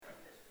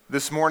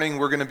This morning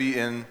we're going to be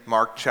in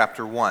Mark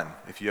chapter 1.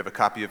 If you have a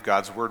copy of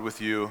God's Word with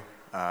you,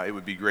 it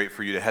would be great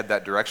for you to head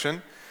that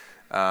direction.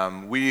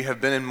 We have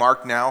been in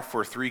Mark now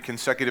for 3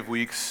 consecutive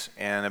weeks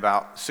and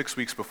about 6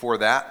 weeks before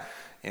that,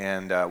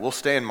 and we'll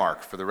stay in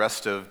Mark for the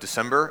rest of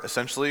December,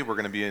 essentially. We're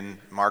going to be in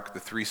Mark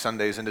the 3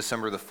 Sundays in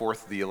December, the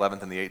 4th, the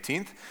 11th, and the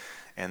 18th,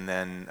 and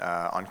then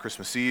on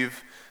Christmas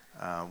Eve,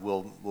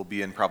 we'll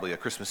be in probably a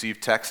Christmas Eve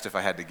text if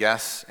I had to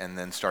guess, and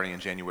then starting in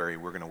January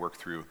we're going to work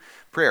through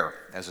prayer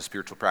as a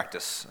spiritual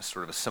practice,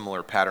 sort of a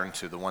similar pattern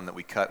to the one that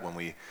we cut when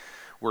we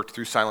worked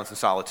through silence and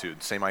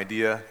solitude. Same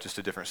idea, just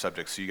a different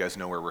subject, so you guys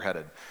know where we're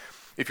headed.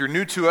 If you're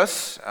new to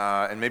us,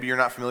 and maybe you're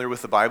not familiar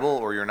with the Bible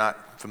or you're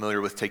not familiar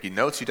with taking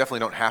notes, you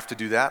definitely don't have to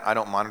do that. I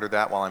don't monitor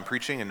that while I'm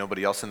preaching, and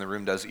nobody else in the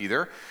room does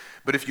either.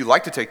 But if you'd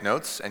like to take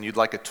notes and you'd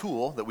like a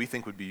tool that we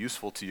think would be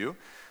useful to you,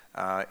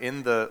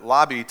 in the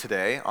lobby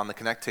today on the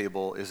Connect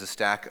table is a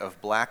stack of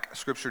black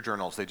scripture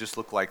journals. They just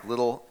look like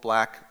little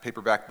black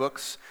paperback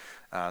books,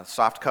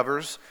 soft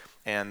covers,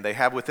 and they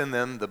have within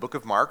them the book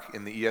of Mark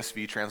in the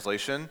ESV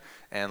translation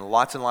and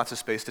lots of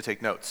space to take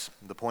notes.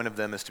 The point of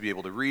them is to be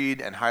able to read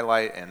and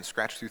highlight and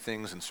scratch through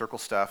things and circle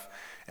stuff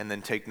and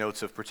then take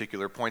notes of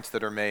particular points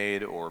that are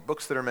made or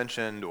books that are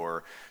mentioned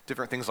or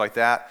different things like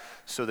that,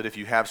 so that if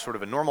you have sort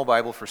of a normal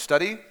Bible for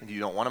study and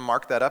you don't want to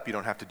mark that up, you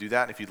don't have to do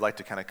that. And if you'd like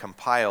to kind of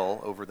compile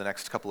over the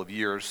next couple of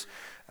years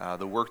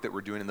the work that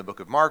we're doing in the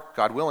book of Mark,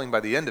 God willing, by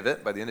the end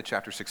of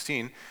chapter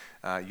 16,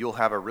 you'll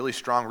have a really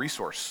strong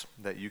resource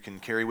that you can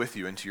carry with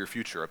you into your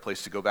future, a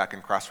place to go back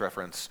and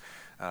cross-reference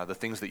the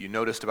things that you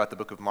noticed about the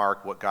book of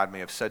Mark, what God may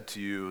have said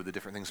to you, the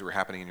different things that were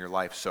happening in your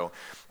life. So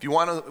if you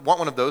want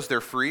one of those,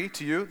 they're free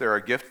to you. They're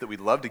a gift that we'd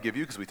love to give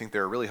you because we think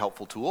they're a really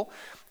helpful tool.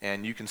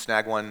 And you can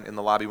snag one in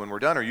the lobby when we're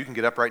done, or you can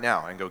get up right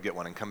now and go get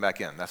one and come back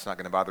in. That's not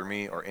going to bother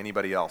me or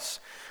anybody else.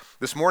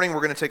 This morning, we're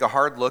going to take a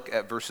hard look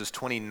at verses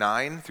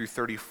 29 through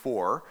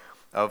 34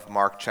 of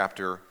Mark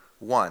chapter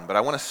 1. But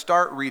I want to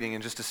start reading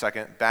in just a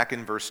second back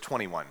in verse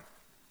 21,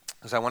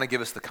 because I want to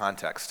give us the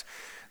context.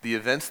 The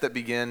events that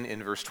begin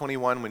in verse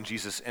 21 when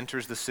Jesus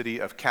enters the city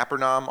of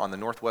Capernaum on the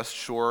northwest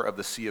shore of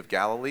the Sea of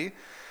Galilee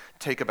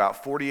take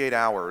about 48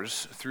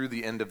 hours through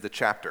the end of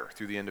chapter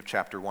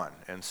 1.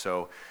 And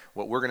so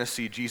what we're going to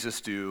see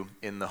Jesus do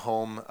in the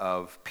home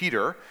of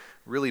Peter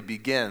really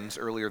begins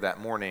earlier that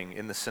morning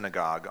in the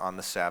synagogue on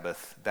the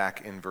Sabbath,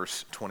 back in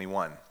verse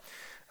 21.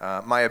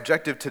 My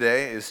objective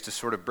today is to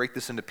sort of break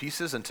this into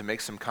pieces and to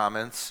make some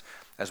comments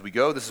as we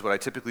go. This is what I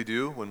typically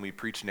do when we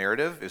preach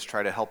narrative, is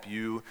try to help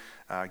you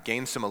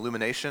gain some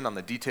illumination on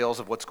the details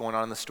of what's going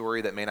on in the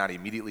story that may not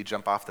immediately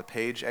jump off the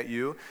page at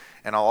you.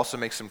 And I'll also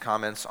make some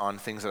comments on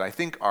things that I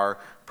think are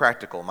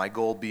practical. My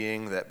goal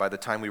being that by the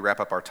time we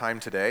wrap up our time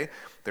today,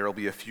 there will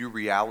be a few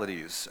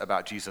realities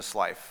about Jesus'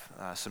 life,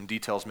 some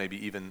details maybe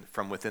even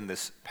from within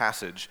this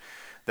passage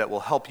that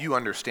will help you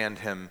understand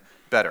him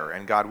better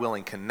and, God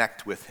willing,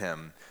 connect with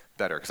him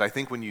better. Because I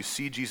think when you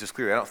see Jesus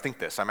clearly, I don't think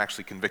this, I'm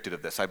actually convicted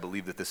of this. I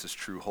believe that this is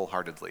true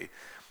wholeheartedly.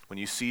 When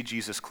you see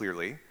Jesus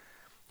clearly,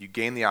 you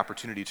gain the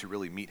opportunity to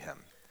really meet him.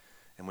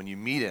 And when you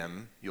meet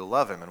him, you'll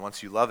love him. And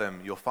once you love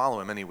him, you'll follow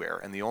him anywhere.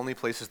 And the only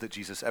places that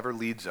Jesus ever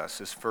leads us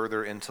is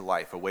further into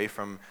life, away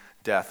from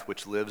death,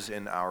 which lives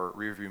in our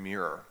rearview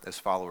mirror as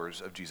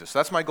followers of Jesus. So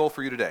that's my goal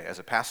for you today. As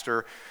a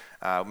pastor,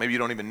 maybe you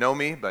don't even know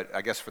me, but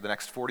I guess for the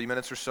next 40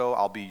 minutes or so,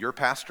 I'll be your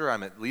pastor.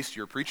 I'm at least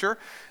your preacher.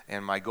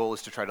 And my goal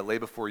is to try to lay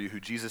before you who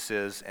Jesus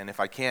is, and if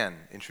I can,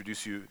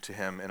 introduce you to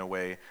him in a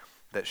way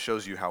that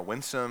shows you how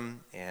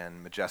winsome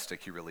and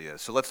majestic he really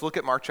is. So let's look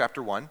at Mark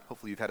chapter 1.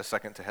 Hopefully you've had a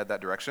second to head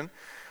that direction.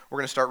 We're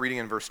going to start reading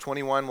in verse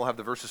 21. We'll have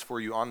the verses for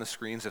you on the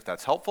screens if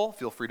that's helpful.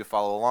 Feel free to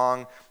follow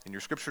along in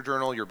your scripture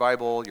journal, your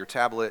Bible, your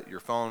tablet,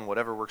 your phone,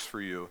 whatever works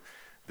for you.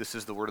 This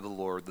is the word of the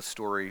Lord, the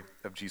story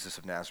of Jesus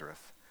of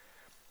Nazareth.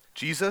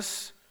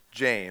 Jesus,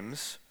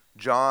 James,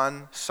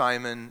 John,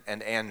 Simon,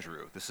 and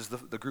Andrew, this is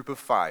the group of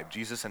 5,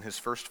 Jesus and his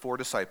first 4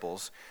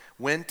 disciples,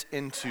 went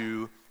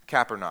into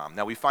Capernaum.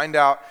 Now we find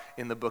out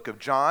in the book of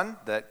John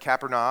that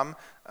Capernaum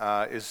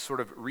is sort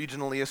of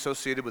regionally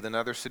associated with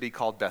another city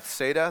called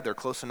Bethsaida. They're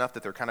close enough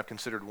that they're kind of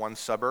considered one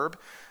suburb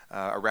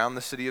around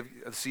the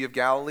Sea of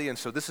Galilee. And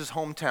so this is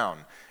hometown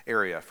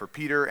area for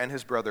Peter and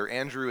his brother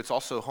Andrew. It's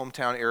also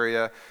hometown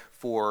area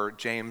for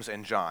James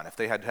and John. If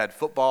they had had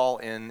football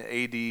in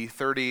AD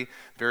 30,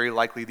 very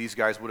likely these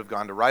guys would have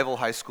gone to rival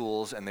high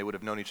schools and they would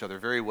have known each other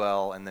very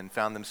well and then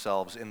found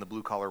themselves in the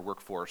blue-collar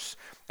workforce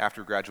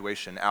after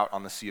graduation out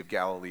on the Sea of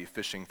Galilee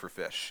fishing for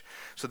fish.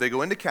 So they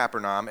go into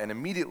Capernaum, and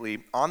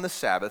immediately on the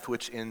Sabbath,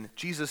 which in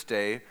Jesus'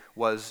 day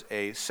was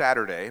a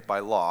Saturday by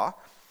law,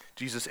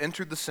 Jesus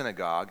entered the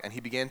synagogue and he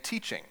began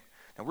teaching.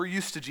 Now, we're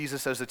used to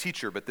Jesus as a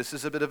teacher, but this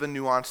is a bit of a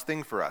nuanced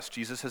thing for us.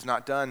 Jesus has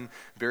not done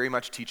very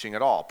much teaching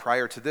at all.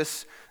 Prior to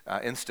this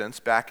instance,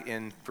 back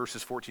in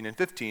verses 14 and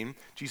 15,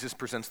 Jesus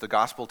presents the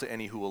gospel to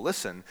any who will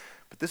listen,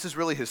 but this is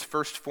really his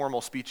first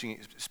formal speaking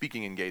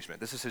engagement.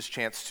 This is his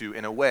chance to,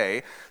 in a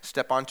way,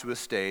 step onto a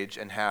stage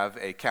and have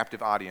a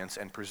captive audience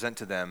and present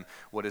to them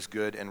what is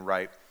good and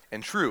right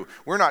and true.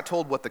 We're not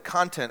told what the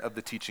content of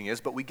the teaching is,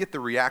 but we get the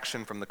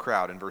reaction from the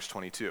crowd in verse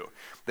 22.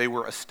 They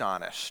were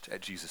astonished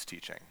at Jesus'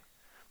 teaching.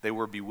 They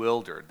were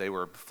bewildered. They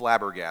were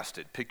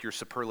flabbergasted. Pick your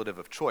superlative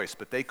of choice,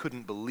 but they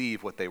couldn't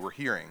believe what they were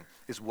hearing,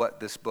 is what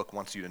this book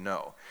wants you to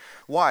know.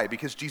 Why?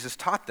 Because Jesus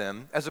taught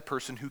them as a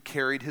person who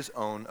carried his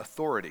own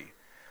authority,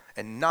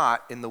 and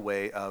not in the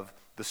way of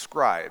the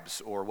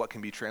scribes, or what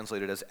can be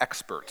translated as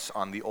experts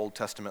on the Old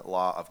Testament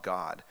law of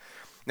God.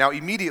 Now,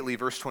 immediately,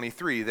 verse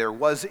 23, there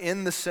was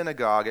in the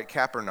synagogue at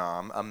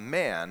Capernaum a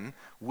man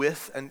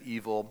with an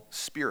evil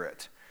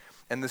spirit.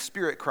 And the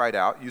spirit cried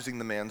out, using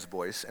the man's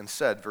voice, and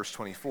said, verse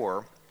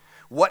 24,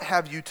 "What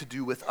have you to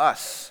do with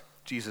us,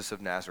 Jesus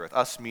of Nazareth?"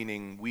 Us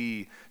meaning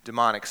we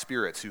demonic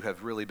spirits who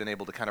have really been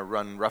able to kind of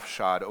run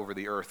roughshod over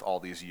the earth all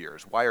these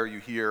years. Why are you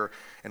here,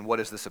 and what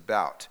is this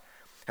about?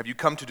 Have you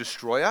come to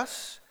destroy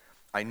us?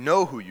 I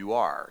know who you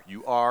are.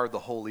 You are the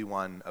Holy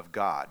One of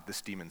God.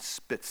 This demon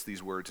spits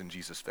these words in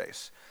Jesus'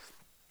 face.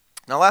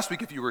 Now, last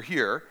week, if you were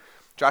here,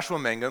 Joshua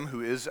Mangum,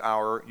 who is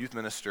our youth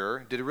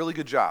minister, did a really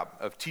good job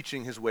of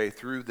teaching his way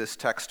through this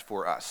text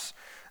for us.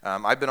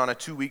 I've been on a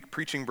 2-week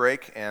preaching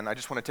break, and I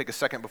just want to take a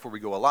second before we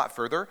go a lot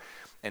further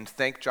and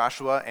thank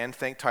Joshua and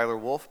thank Tyler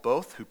Wolf,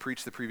 both, who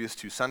preached the previous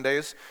 2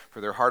 Sundays,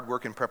 for their hard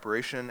work in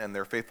preparation and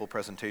their faithful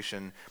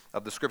presentation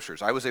of the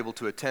Scriptures. I was able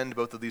to attend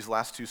both of these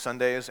last 2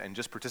 Sundays and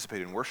just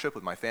participate in worship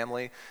with my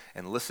family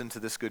and listen to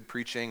this good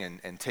preaching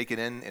and take it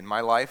in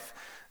my life,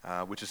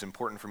 which is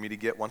important for me to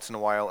get once in a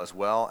while as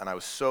well. And I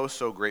was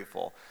so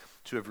grateful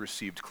to have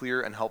received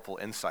clear and helpful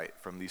insight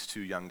from these 2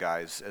 young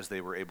guys as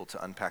they were able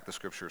to unpack the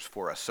Scriptures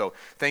for us. So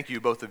thank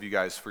you, both of you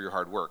guys, for your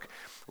hard work.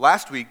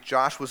 Last week,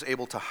 Josh was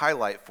able to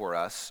highlight for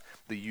us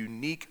the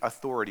unique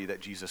authority that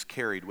Jesus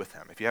carried with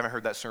him. If you haven't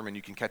heard that sermon,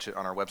 you can catch it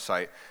on our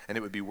website, and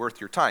it would be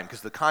worth your time, because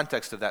the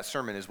context of that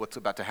sermon is what's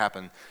about to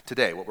happen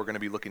today, what we're going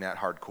to be looking at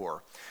hardcore.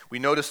 We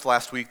noticed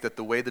last week that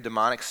the way the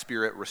demonic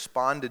spirit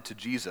responded to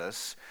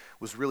Jesus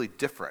was really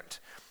different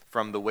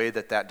from the way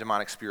that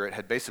demonic spirit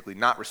had basically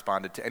not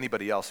responded to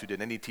anybody else who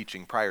did any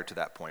teaching prior to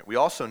that point. We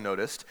also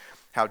noticed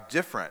how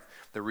different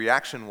the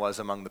reaction was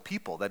among the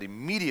people, that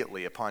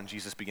immediately upon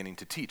Jesus beginning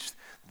to teach,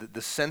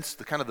 the sense,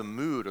 the kind of the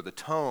mood or the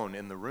tone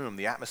in the room,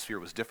 the atmosphere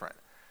was different.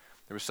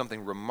 There was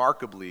something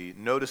remarkably,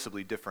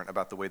 noticeably different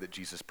about the way that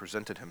Jesus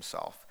presented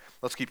himself.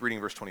 Let's keep reading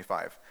verse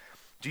 25.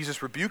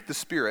 Jesus rebuked the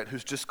spirit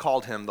who's just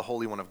called him the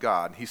Holy One of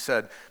God. He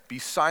said, "Be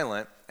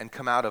silent and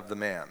come out of the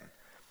man."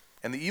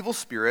 And the evil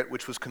spirit,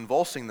 which was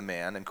convulsing the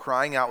man and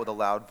crying out with a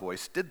loud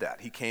voice, did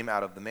that. He came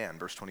out of the man,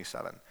 verse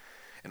 27.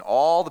 And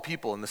all the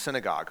people in the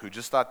synagogue who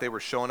just thought they were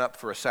showing up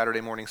for a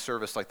Saturday morning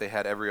service like they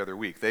had every other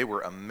week, they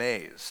were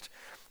amazed,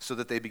 so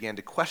that they began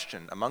to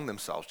question among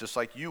themselves, just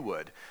like you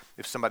would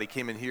if somebody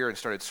came in here and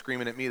started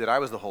screaming at me that I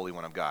was the Holy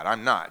One of God.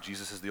 I'm not.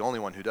 Jesus is the only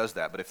one who does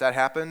that. But if that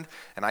happened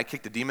and I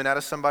kicked a demon out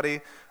of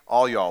somebody,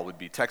 all y'all would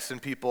be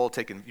texting people,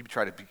 you'd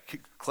try to be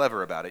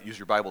clever about it, use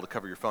your Bible to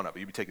cover your phone up, but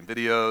you'd be taking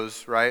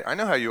videos, right? I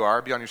know how you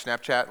are. Be on your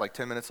Snapchat like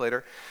 10 minutes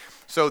later.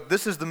 So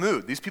this is the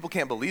mood. These people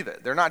can't believe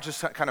it. They're not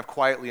just kind of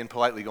quietly and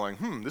politely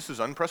going, this is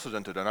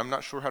unprecedented, and I'm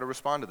not sure how to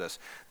respond to this.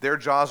 Their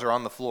jaws are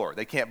on the floor.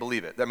 They can't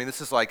believe it. I mean, this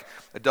is like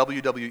a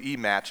WWE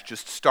match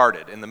just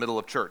started in the middle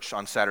of church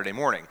on Saturday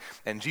morning,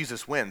 and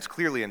Jesus wins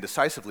clearly and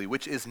decisively,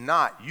 which is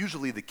not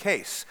usually the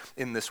case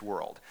in this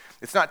world.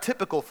 It's not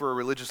typical for a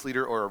religious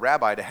leader or a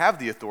rabbi to have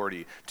the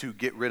authority to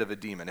get rid of a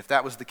demon. If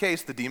that was the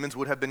case, the demons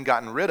would have been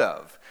gotten rid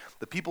of.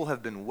 The people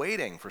have been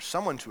waiting for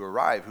someone to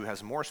arrive who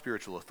has more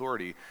spiritual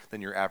authority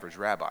than your average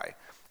rabbi.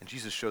 And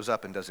Jesus shows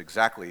up and does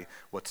exactly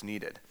what's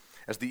needed.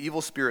 As the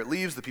evil spirit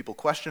leaves, the people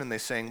question and they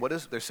say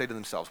to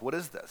themselves, "What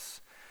is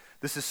this?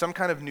 This is some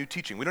kind of new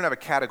teaching." We don't have a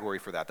category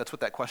for that. That's what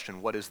that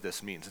question, "What is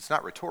this?" means. It's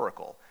not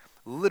rhetorical.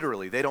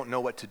 Literally, they don't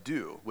know what to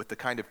do with the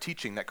kind of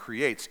teaching that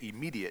creates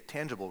immediate,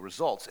 tangible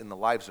results in the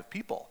lives of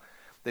people.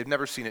 They've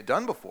never seen it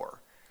done before.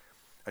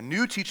 A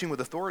new teaching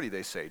with authority,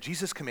 they say.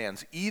 Jesus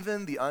commands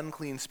even the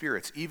unclean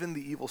spirits, even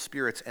the evil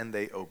spirits, and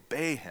they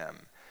obey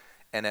him.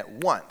 And at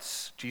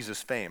once,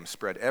 Jesus' fame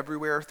spread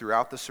everywhere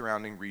throughout the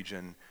surrounding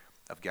region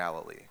of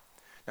Galilee.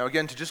 Now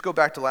again, to just go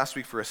back to last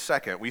week for a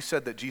second, we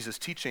said that Jesus'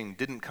 teaching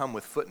didn't come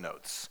with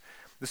footnotes.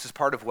 This is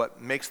part of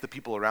what makes the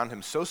people around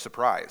him so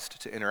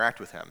surprised to interact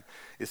with him,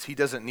 is he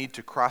doesn't need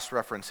to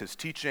cross-reference his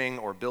teaching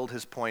or build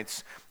his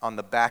points on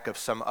the back of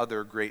some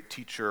other great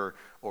teacher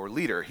or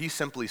leader. He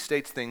simply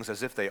states things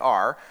as if they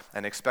are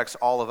and expects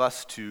all of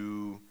us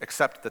to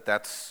accept that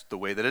that's the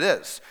way that it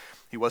is.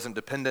 He wasn't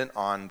dependent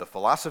on the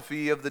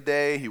philosophy of the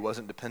day. He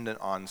wasn't dependent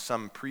on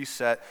some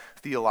preset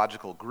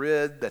theological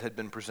grid that had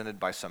been presented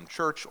by some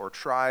church or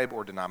tribe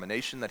or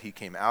denomination that he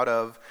came out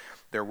of.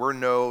 There were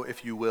no,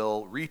 if you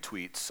will,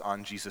 retweets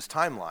on Jesus'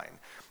 timeline.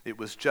 It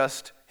was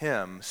just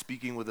him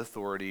speaking with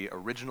authority,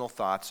 original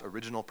thoughts,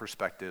 original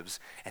perspectives,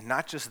 and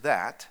not just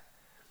that,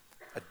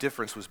 a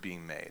difference was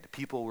being made.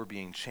 People were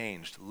being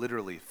changed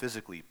literally,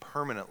 physically,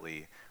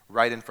 permanently,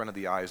 right in front of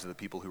the eyes of the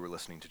people who were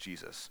listening to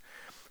Jesus.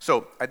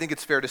 So I think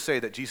it's fair to say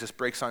that Jesus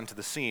breaks onto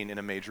the scene in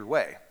a major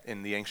way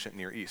in the ancient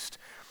Near East.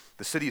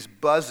 The city's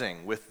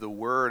buzzing with the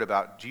word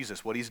about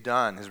Jesus, what he's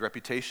done, his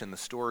reputation, the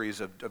stories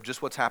of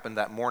just what's happened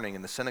that morning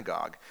in the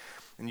synagogue.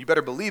 And you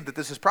better believe that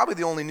this is probably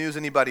the only news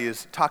anybody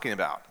is talking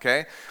about,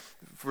 okay?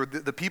 For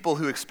the people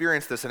who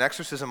experience this, an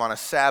exorcism on a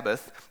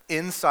Sabbath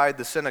inside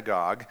the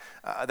synagogue,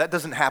 that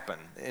doesn't happen.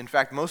 In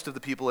fact, most of the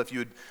people, if you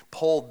had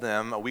polled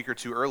them a week or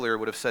two earlier,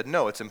 would have said,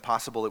 no, it's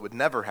impossible, it would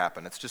never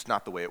happen. It's just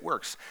not the way it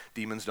works.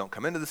 Demons don't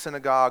come into the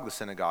synagogue. The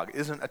synagogue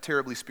isn't a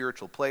terribly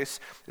spiritual place.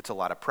 It's a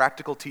lot of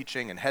practical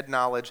teaching and head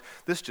knowledge.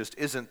 This just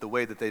isn't the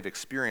way that they've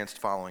experienced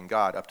following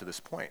God up to this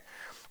point.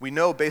 We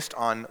know based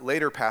on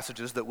later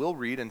passages that we'll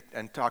read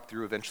and talk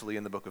through eventually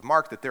in the book of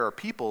Mark that there are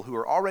people who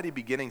are already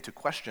beginning to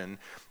question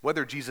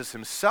whether Jesus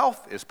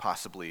himself is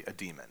possibly a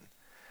demon,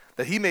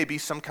 that he may be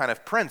some kind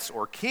of prince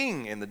or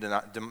king in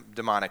the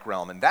demonic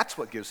realm, and that's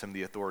what gives him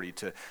the authority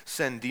to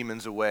send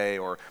demons away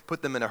or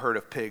put them in a herd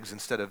of pigs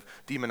instead of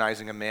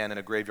demonizing a man in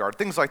a graveyard,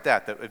 things like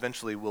that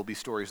eventually will be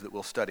stories that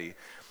we'll study.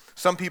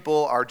 Some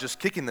people are just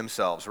kicking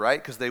themselves,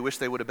 right? Because they wish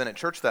they would have been at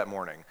church that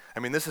morning. I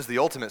mean, this is the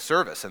ultimate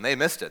service, and they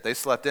missed it. They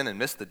slept in and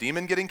missed the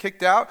demon getting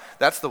kicked out.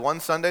 That's the one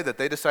Sunday that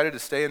they decided to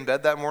stay in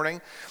bed that morning.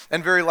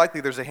 And very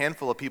likely there's a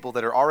handful of people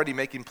that are already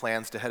making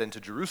plans to head into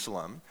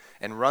Jerusalem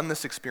and run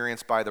this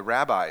experience by the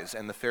rabbis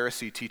and the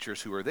Pharisee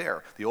teachers who are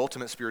there, the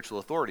ultimate spiritual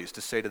authorities,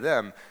 to say to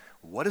them,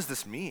 what does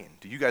this mean?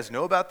 Do you guys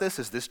know about this?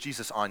 Is this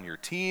Jesus on your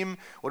team?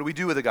 What do we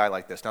do with a guy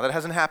like this? Now, that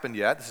hasn't happened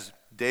yet. This is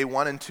day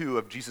 1 and 2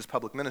 of Jesus'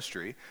 public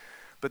ministry.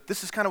 But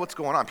this is kind of what's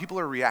going on. People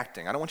are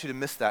reacting. I don't want you to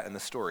miss that in the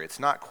story. It's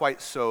not quite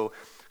so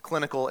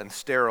clinical and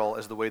sterile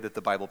as the way that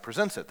the Bible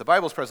presents it. The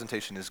Bible's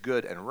presentation is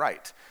good and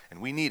right, and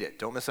we need it.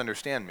 Don't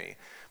misunderstand me.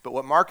 But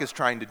what Mark is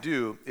trying to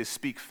do is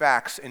speak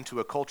facts into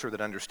a culture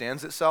that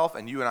understands itself,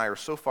 and you and I are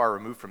so far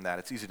removed from that,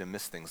 it's easy to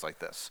miss things like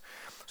this.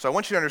 So I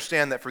want you to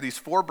understand that for these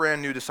 4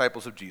 brand new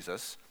disciples of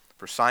Jesus,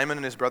 for Simon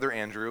and his brother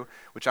Andrew,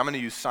 which I'm going to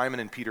use Simon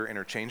and Peter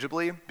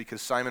interchangeably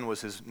because Simon was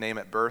his name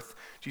at birth.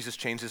 Jesus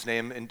changed his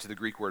name into the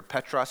Greek word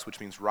Petros, which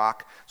means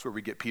rock. That's where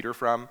we get Peter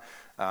from.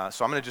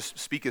 So I'm going to just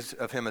speak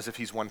of him as if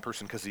he's one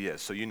person because he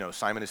is. So you know,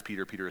 Simon is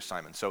Peter, Peter is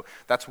Simon. So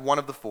that's one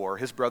of the 4.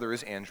 His brother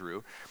is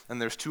Andrew.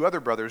 And there's 2 other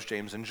brothers,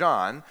 James and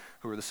John,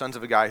 who are the sons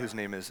of a guy whose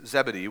name is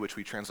Zebedee, which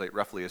we translate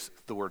roughly as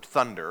the word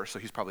thunder. So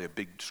he's probably a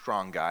big,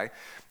 strong guy.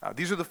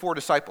 These are the 4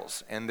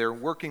 disciples, and they're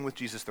working with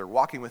Jesus. They're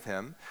walking with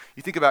him.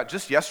 You think about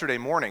just yesterday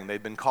morning,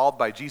 they'd been called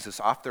by Jesus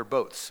off their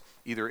boats,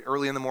 either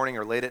early in the morning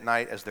or late at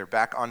night as they're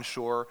back on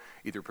shore,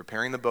 either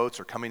preparing the boats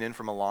or coming in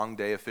from a long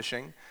day of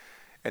fishing.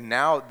 And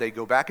now they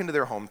go back into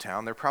their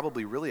hometown. They're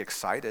probably really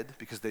excited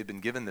because they've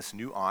been given this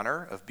new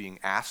honor of being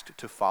asked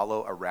to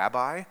follow a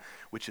rabbi,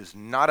 which is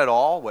not at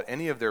all what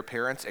any of their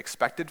parents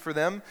expected for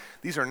them.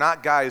 These are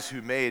not guys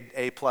who made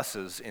A+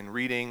 in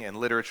reading and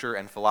literature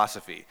and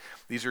philosophy.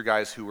 These are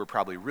guys who were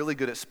probably really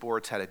good at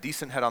sports, had a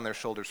decent head on their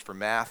shoulders for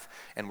math,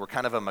 and were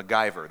kind of a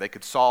MacGyver. They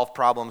could solve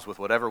problems with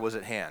whatever was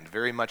at hand,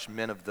 very much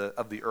men of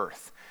the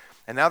earth.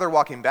 And now they're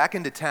walking back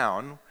into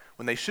town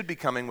when they should be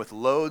coming with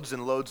loads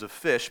and loads of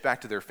fish back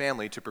to their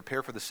family to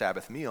prepare for the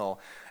Sabbath meal,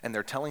 and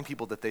they're telling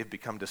people that they've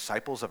become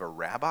disciples of a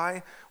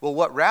rabbi? Well,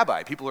 what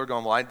rabbi? People are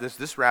going, well, there's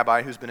this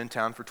rabbi who's been in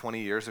town for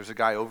 20 years. There's a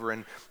guy over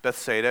in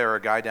Bethsaida or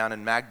a guy down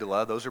in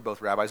Magdala. Those are both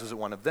rabbis. Is it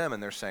one of them?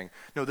 And they're saying,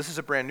 no, this is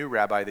a brand new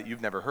rabbi that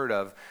you've never heard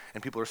of.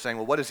 And people are saying,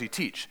 well, what does he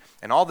teach?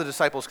 And all the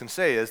disciples can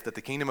say is that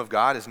the kingdom of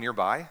God is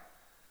nearby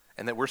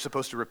and that we're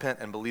supposed to repent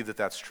and believe that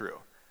that's true.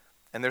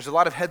 And there's a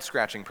lot of head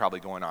scratching probably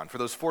going on. For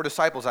those 4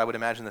 disciples, I would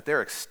imagine that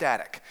they're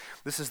ecstatic.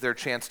 This is their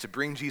chance to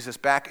bring Jesus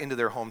back into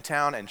their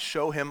hometown and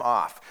show him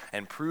off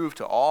and prove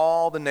to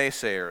all the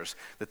naysayers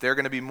that they're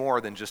going to be more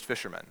than just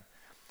fishermen.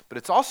 But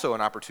it's also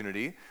an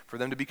opportunity for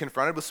them to be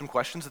confronted with some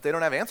questions that they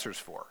don't have answers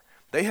for.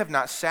 They have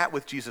not sat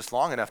with Jesus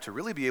long enough to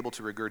really be able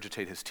to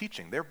regurgitate his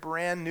teaching. They're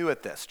brand new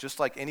at this, just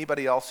like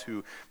anybody else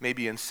who may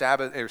be in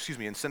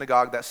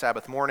synagogue that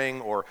Sabbath morning,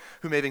 or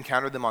who may have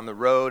encountered them on the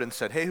road and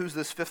said, hey, who's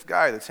this 5th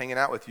guy that's hanging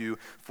out with you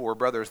 4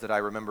 brothers that I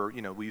remember,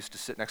 we used to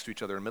sit next to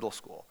each other in middle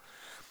school.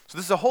 So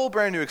this is a whole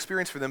brand new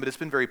experience for them, but it's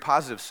been very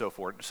positive so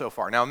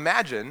far. Now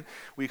imagine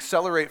we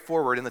accelerate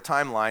forward in the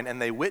timeline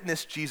and they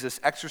witness Jesus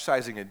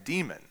exorcising a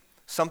demon,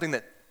 something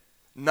that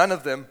none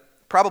of them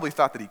probably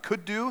thought that he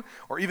could do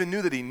or even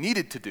knew that he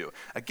needed to do.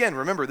 Again,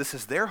 remember, this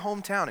is their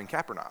hometown in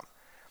Capernaum.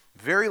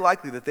 Very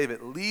likely that they've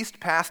at least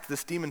passed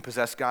this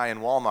demon-possessed guy in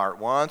Walmart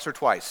once or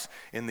twice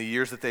in the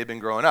years that they've been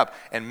growing up.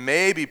 And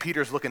maybe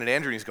Peter's looking at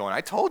Andrew and he's going,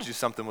 I told you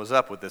something was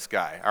up with this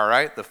guy, all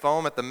right? The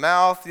foam at the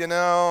mouth,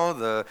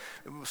 the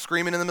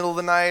screaming in the middle of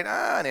the night.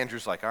 And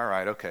Andrew's like, all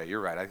right, okay,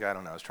 you're right. I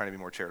don't know. I was trying to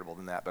be more charitable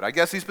than that. But I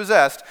guess he's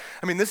possessed.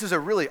 I mean, this is a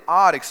really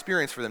odd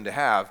experience for them to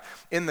have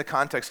in the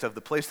context of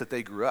the place that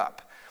they grew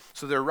up.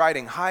 So they're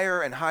riding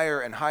higher and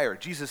higher and higher.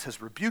 Jesus has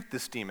rebuked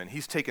this demon.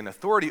 He's taken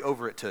authority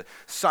over it to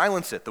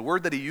silence it. The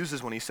word that he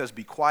uses when he says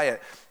be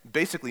quiet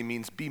basically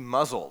means be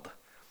muzzled.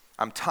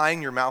 I'm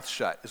tying your mouth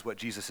shut is what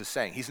Jesus is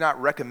saying. He's not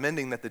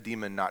recommending that the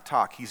demon not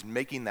talk. He's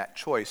making that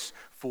choice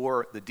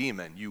for the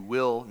demon. You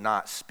will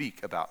not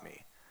speak about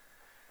me.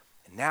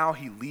 And now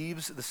he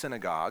leaves the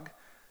synagogue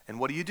And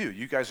what do?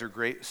 You guys are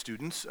great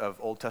students of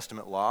Old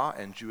Testament law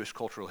and Jewish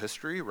cultural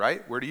history,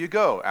 right? Where do you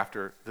go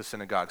after the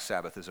synagogue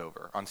Sabbath is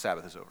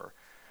over?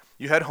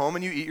 You head home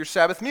and you eat your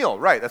Sabbath meal,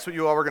 right? That's what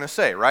you all were going to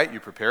say, right? You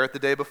prepare it the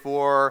day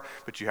before,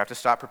 but you have to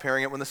stop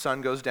preparing it when the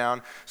sun goes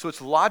down. So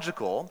it's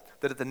logical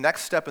that at the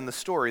next step in the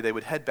story, they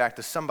would head back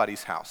to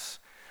somebody's house.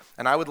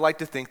 And I would like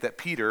to think that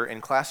Peter,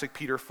 in classic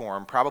Peter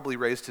form, probably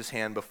raised his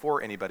hand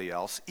before anybody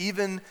else.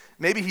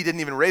 Maybe he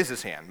didn't even raise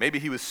his hand. Maybe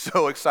he was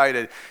so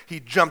excited, he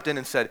jumped in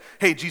and said,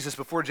 "Hey, Jesus,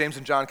 before James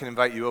and John can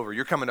invite you over,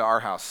 you're coming to our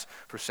house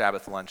for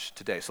Sabbath lunch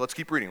today." So let's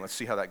keep reading. Let's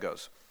see how that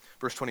goes.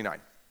 Verse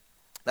 29.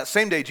 That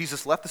same day,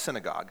 Jesus left the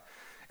synagogue,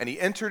 and he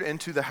entered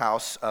into the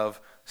house of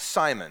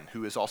Simon,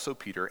 who is also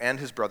Peter, and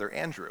his brother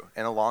Andrew,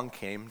 and along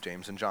came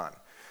James and John.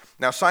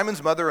 Now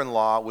Simon's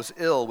mother-in-law was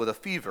ill with a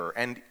fever,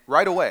 and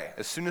right away,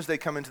 as soon as they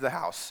come into the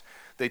house,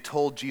 they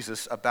told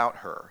Jesus about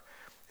her.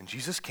 And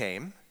Jesus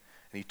came,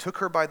 and he took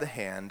her by the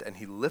hand, and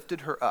he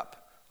lifted her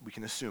up. We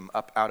can assume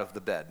up out of the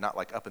bed, not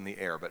like up in the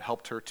air, but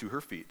helped her to her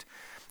feet.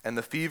 And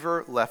the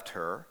fever left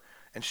her,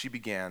 and she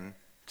began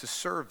to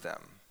serve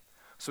them.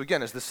 So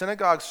again, as the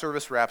synagogue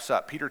service wraps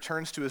up, Peter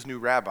turns to his new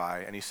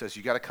rabbi, and he says,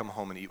 "You got to come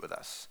home and eat with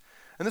us."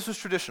 And this was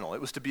traditional.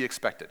 It was to be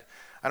expected.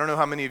 I don't know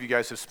how many of you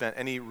guys have spent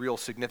any real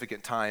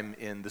significant time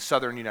in the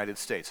southern United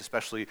States,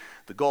 especially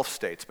the Gulf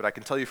states, but I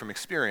can tell you from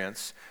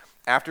experience,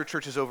 after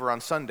church is over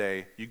on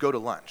Sunday, you go to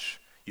lunch.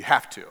 You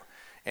have to.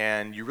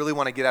 And you really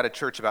want to get out of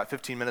church about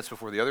 15 minutes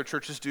before the other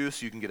churches do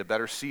so you can get a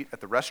better seat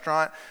at the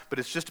restaurant, but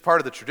it's just part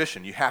of the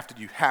tradition. You have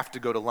to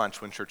go to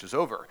lunch when church is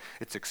over.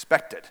 It's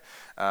expected.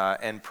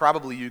 And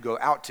probably you go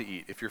out to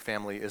eat if your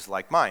family is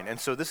like mine. And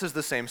so this is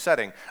the same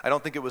setting. I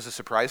don't think it was a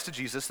surprise to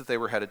Jesus that they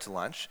were headed to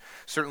lunch.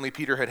 Certainly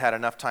Peter had had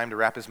enough time to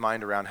wrap his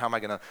mind around how am I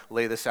going to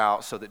lay this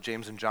out so that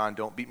James and John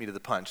don't beat me to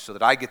the punch, so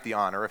that I get the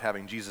honor of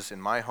having Jesus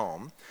in my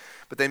home.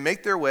 But they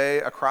make their way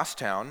across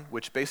town,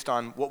 which based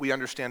on what we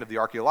understand of the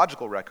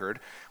archaeological record,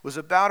 was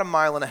about 1.5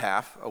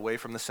 miles away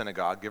from the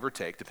synagogue, give or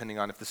take, depending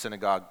on if the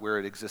synagogue where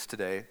it exists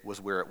today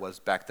was where it was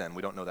back then.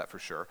 We don't know that for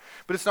sure.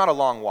 But it's not a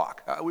long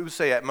walk. We would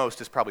say at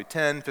most it's probably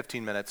 10,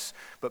 15 minutes,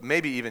 but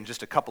maybe even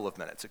just a couple of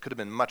minutes. It could have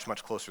been much,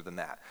 much closer than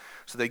that.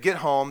 So they get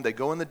home, they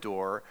go in the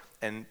door,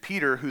 and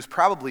Peter, who's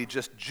probably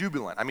just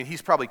jubilant,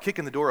 he's probably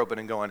kicking the door open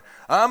and going,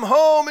 "I'm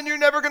home and you're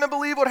never going to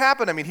believe what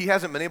happened." He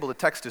hasn't been able to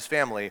text his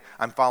family,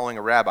 "I'm following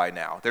a rabbi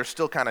now." They're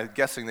still kind of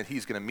guessing that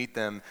he's going to meet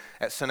them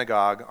at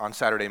synagogue on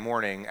Saturday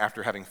morning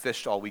after having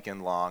fished all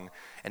weekend long.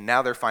 And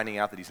now they're finding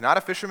out that he's not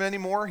a fisherman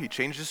anymore. He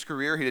changed his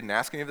career. He didn't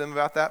ask any of them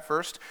about that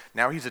first.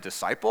 Now he's a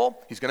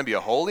disciple. He's going to be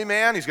a holy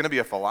man. He's going to be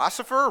a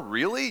philosopher.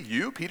 Really?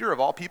 You, Peter, of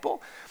all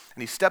people?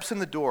 And he steps in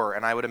the door,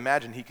 and I would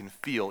imagine he can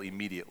feel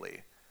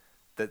immediately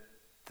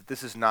that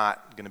this is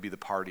not going to be the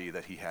party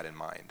that he had in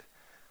mind.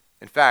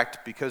 In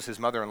fact, because his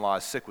mother-in-law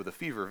is sick with a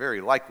fever, very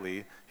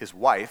likely his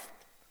wife,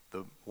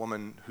 the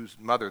woman whose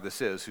mother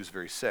this is, who's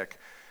very sick,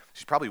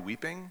 she's probably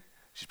weeping.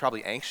 She's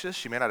probably anxious.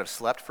 She may not have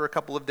slept for a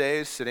couple of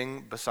days,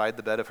 sitting beside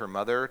the bed of her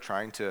mother,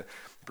 trying to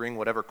bring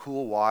whatever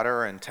cool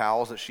water and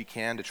towels that she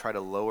can to try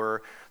to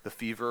lower the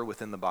fever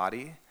within the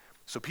body.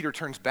 So Peter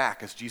turns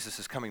back as Jesus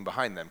is coming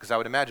behind them, because I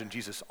would imagine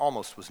Jesus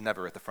almost was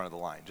never at the front of the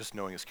line, just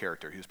knowing his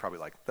character. He was probably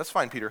like, "That's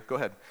fine, Peter, go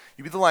ahead.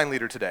 You be the line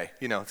leader today.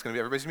 It's going to be,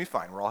 everybody's going to be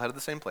fine. We're all headed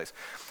the same place."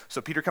 So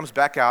Peter comes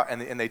back out,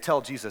 and they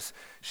tell Jesus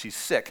she's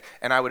sick.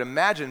 And I would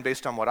imagine,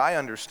 based on what I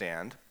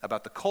understand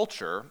about the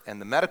culture and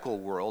the medical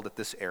world at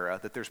this era,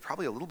 that there's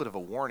probably a little bit of a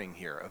warning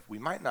here of we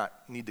might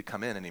not need to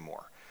come in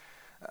anymore.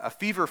 A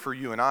fever for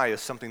you and I is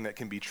something that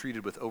can be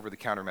treated with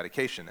over-the-counter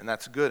medication, and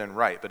that's good and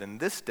right. But in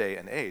this day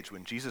and age,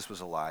 when Jesus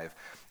was alive,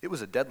 it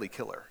was a deadly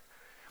killer.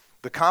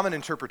 The common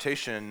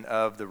interpretation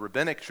of the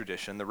rabbinic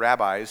tradition, the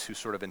rabbis who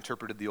sort of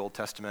interpreted the Old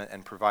Testament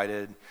and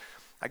provided,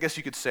 I guess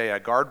you could say, a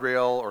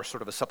guardrail or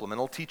sort of a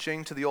supplemental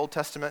teaching to the Old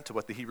Testament, to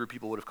what the Hebrew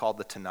people would have called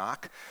the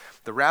Tanakh.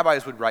 The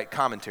rabbis would write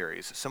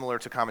commentaries, similar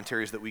to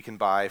commentaries that we can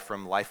buy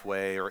from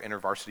Lifeway or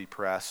InterVarsity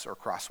Press or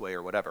Crossway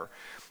or whatever.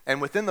 And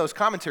within those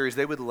commentaries,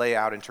 they would lay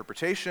out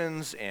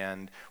interpretations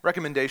and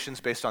recommendations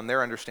based on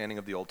their understanding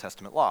of the Old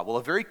Testament law. Well,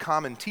 a very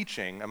common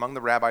teaching among the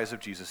rabbis of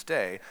Jesus'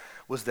 day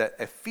was that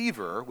a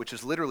fever, which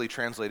is literally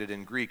translated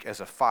in Greek as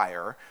a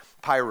fire,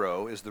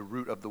 pyro is the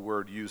root of the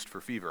word used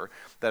for fever,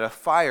 that a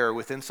fire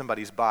within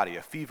somebody's body,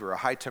 a fever, a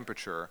high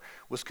temperature,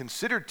 was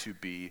considered to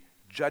be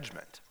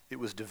judgment. It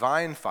was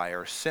divine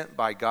fire sent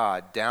by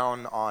God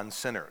down on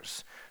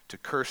sinners to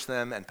curse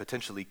them and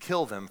potentially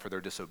kill them for their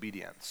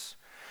disobedience.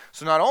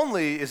 So not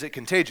only is it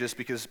contagious,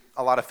 because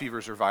a lot of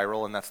fevers are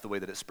viral and that's the way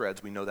that it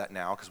spreads. We know that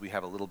now because we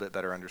have a little bit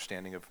better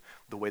understanding of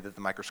the way that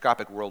the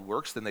microscopic world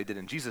works than they did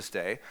in Jesus'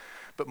 day.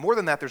 But more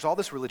than that, there's all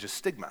this religious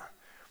stigma.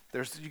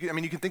 You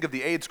can think of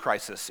the AIDS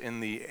crisis in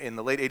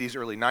the late 80s,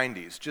 early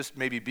 90s. Just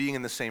maybe being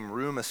in the same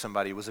room as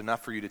somebody was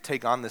enough for you to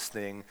take on this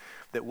thing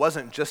that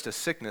wasn't just a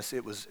sickness,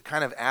 it was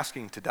kind of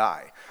asking to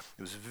die.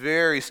 It was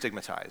very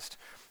stigmatized.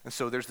 And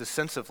so there's this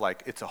sense of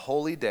like, it's a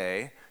holy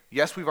day.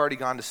 Yes, we've already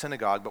gone to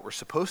synagogue, but we're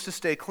supposed to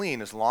stay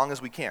clean as long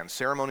as we can.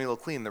 Ceremonial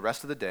clean the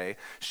rest of the day.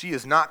 She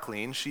is not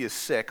clean. She is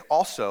sick.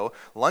 Also,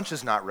 lunch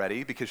is not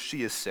ready because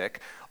she is sick.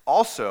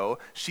 Also,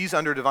 she's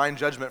under divine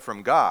judgment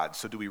from God.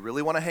 So do we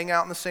really want to hang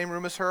out in the same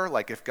room as her?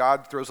 Like if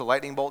God throws a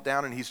lightning bolt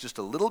down and he's just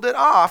a little bit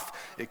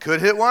off, it could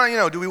hit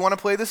one. Do we want to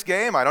play this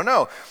game? I don't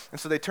know. And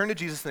so they turn to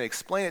Jesus and they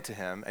explain it to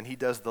him, and he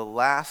does the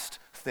last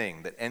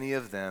thing that any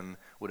of them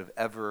would have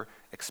ever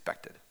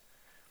expected.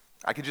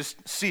 I could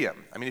just see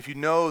him. I mean, if you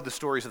know the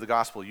stories of the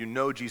gospel, you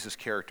know Jesus'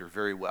 character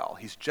very well.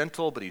 He's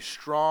gentle, but he's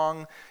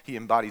strong. He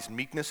embodies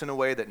meekness in a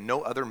way that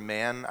no other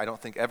man, I don't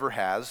think, ever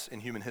has in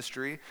human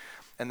history.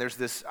 And there's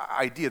this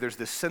idea, there's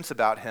this sense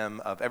about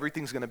him of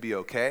everything's going to be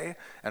okay,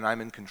 and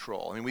I'm in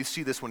control. I mean, we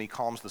see this when he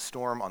calms the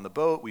storm on the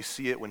boat. We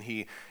see it when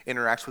he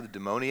interacts with a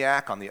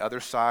demoniac on the other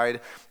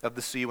side of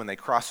the sea, when they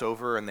cross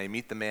over and they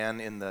meet the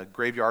man in the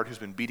graveyard who's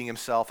been beating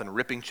himself and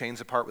ripping chains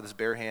apart with his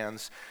bare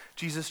hands.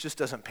 Jesus just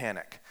doesn't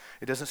panic.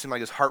 It doesn't seem like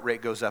his heart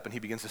rate goes up and he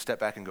begins to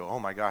step back and go, oh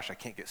my gosh, I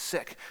can't get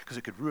sick because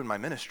it could ruin my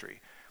ministry.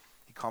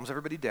 He calms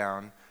everybody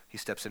down. He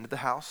steps into the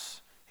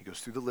house. He goes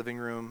through the living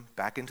room,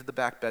 back into the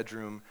back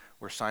bedroom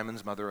where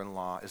Simon's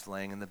mother-in-law is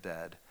laying in the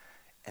bed,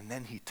 and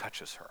then he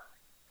touches her,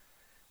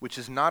 which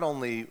is not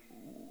only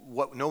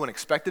what no one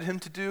expected him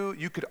to do,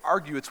 you could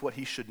argue it's what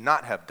he should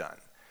not have done.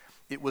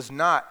 It was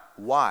not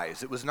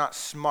wise, it was not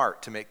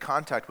smart to make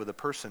contact with a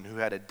person who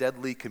had a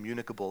deadly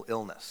communicable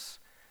illness.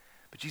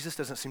 But Jesus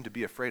doesn't seem to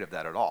be afraid of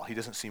that at all. He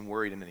doesn't seem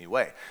worried in any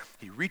way.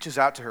 He reaches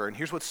out to her, and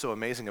here's what's so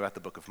amazing about the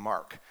book of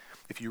Mark.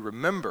 If you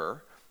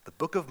remember, the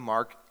book of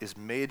Mark is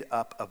made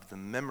up of the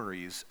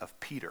memories of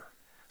Peter.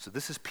 So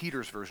this is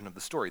Peter's version of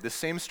the story. This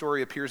same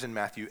story appears in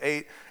Matthew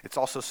 8. It's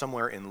also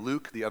somewhere in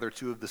Luke, the other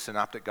two of the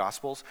synoptic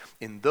gospels.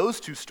 In those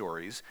two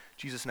stories,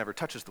 Jesus never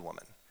touches the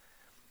woman.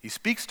 He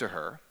speaks to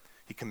her.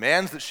 He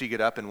commands that she get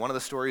up. In one of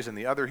the stories, in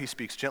the other, he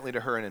speaks gently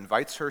to her and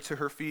invites her to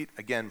her feet.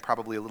 Again,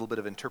 probably a little bit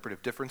of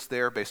interpretive difference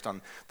there based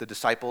on the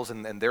disciples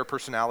and their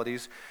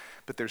personalities.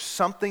 But there's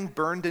something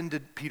burned into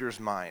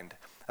Peter's mind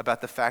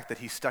about the fact that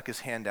he stuck his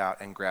hand out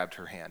and grabbed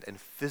her hand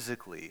and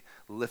physically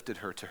lifted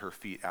her to her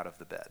feet out of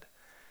the bed.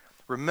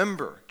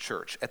 Remember,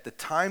 church, at the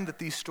time that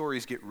these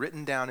stories get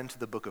written down into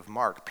the book of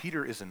Mark,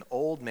 Peter is an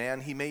old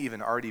man. He may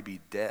even already be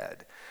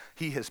dead.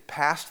 He has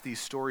passed these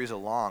stories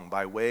along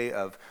by way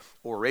of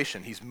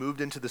oration. He's moved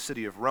into the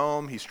city of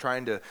Rome. He's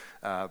trying to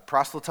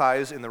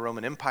proselytize in the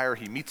Roman Empire.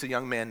 He meets a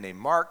young man named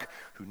Mark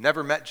who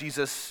never met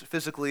Jesus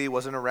physically,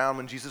 wasn't around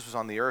when Jesus was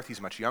on the earth.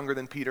 He's much younger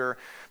than Peter.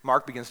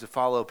 Mark begins to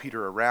follow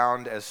Peter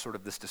around as sort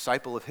of this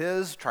disciple of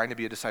his, trying to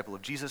be a disciple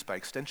of Jesus by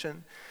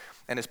extension.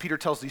 And as Peter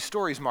tells these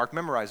stories, Mark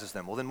memorizes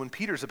them. Well, then when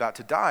Peter's about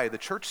to die, the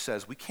church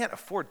says, we can't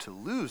afford to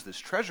lose this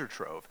treasure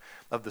trove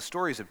of the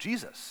stories of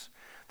Jesus.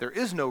 There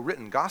is no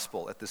written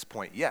gospel at this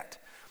point yet.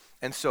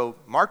 And so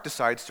Mark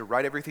decides to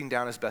write everything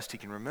down as best he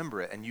can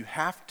remember it. And you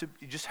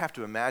just have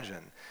to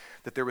imagine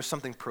that there was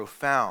something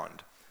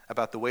profound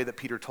about the way that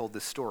Peter told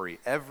this story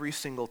every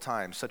single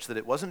time, such that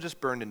it wasn't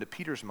just burned into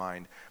Peter's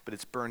mind, but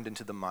it's burned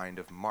into the mind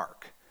of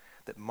Mark.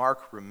 That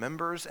Mark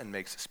remembers and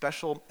makes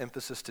special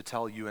emphasis to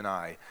tell you and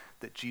I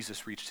that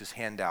Jesus reached his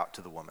hand out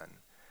to the woman,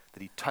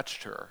 that he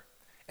touched her,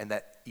 and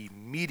that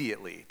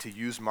immediately, to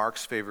use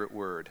Mark's favorite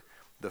word,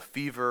 the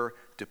fever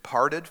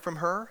departed from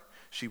her,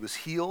 she was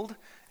healed,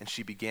 and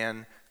she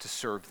began to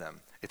serve them.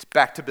 It's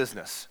back to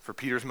business for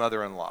Peter's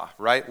mother-in-law,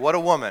 right? What a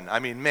woman. I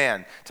mean,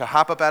 man, to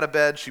hop up out of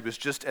bed, she was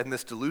just in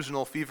this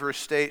delusional, feverish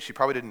state. She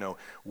probably didn't know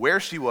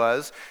where she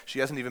was. She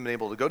hasn't even been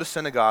able to go to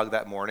synagogue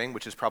that morning,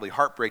 which is probably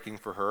heartbreaking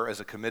for her as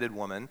a committed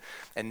woman.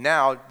 And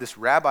now this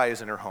rabbi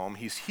is in her home.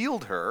 He's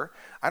healed her.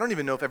 I don't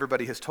even know if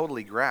everybody has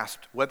totally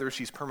grasped whether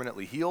she's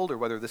permanently healed or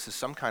whether this is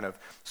some kind of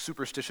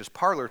superstitious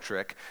parlor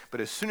trick. But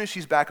as soon as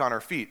she's back on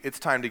her feet, it's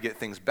time to get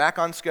things back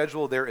on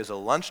schedule. There is a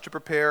lunch to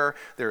prepare.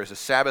 There is a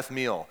Sabbath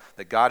meal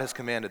that God has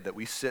commanded that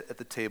we sit at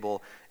the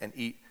table and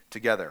eat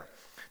together.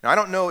 Now, I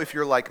don't know if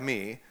you're like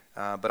me,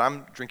 but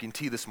I'm drinking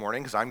tea this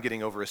morning because I'm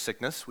getting over a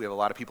sickness. We have a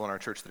lot of people in our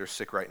church that are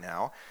sick right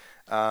now.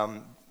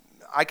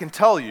 I can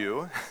tell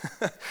you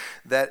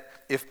that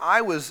if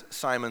I was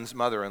Simon's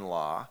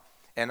mother-in-law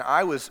and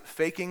I was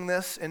faking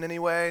this in any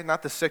way,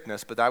 not the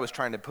sickness, but I was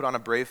trying to put on a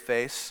brave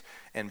face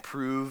and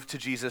prove to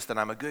Jesus that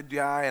I'm a good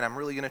guy and I'm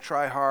really going to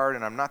try hard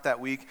and I'm not that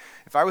weak.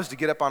 If I was to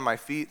get up on my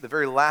feet, the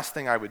very last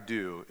thing I would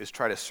do is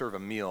try to serve a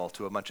meal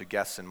to a bunch of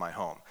guests in my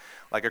home.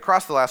 Like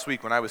across the last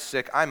week when I was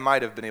sick, I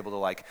might have been able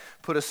to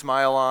put a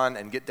smile on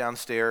and get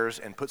downstairs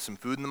and put some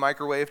food in the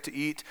microwave to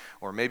eat,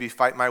 or maybe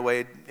fight my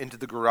way into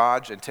the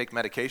garage and take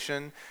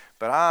medication.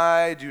 But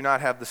I do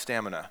not have the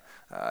stamina,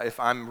 if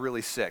I'm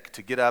really sick,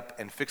 to get up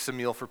and fix a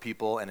meal for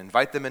people and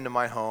invite them into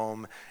my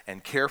home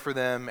and care for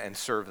them and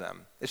serve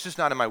them. It's just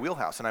not in my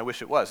wheelhouse, and I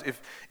wish it was.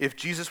 If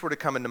Jesus were to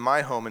come into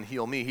my home and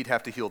heal me, he'd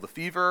have to heal the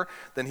fever,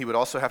 then he would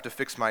also have to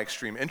fix my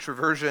extreme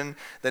introversion,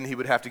 then he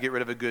would have to get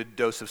rid of a good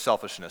dose of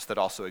selfishness that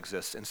also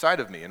exists inside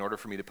of me in order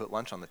for me to put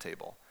lunch on the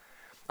table.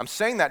 I'm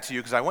saying that to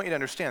you because I want you to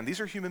understand these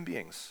are human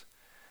beings.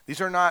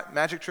 These are not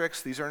magic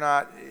tricks. These are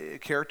not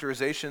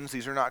characterizations.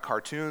 These are not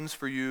cartoons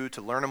for you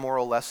to learn a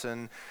moral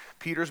lesson.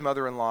 Peter's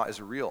mother-in-law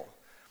is real.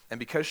 And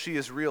because she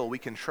is real, we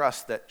can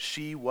trust that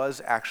she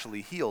was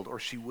actually healed, or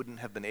she wouldn't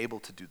have been able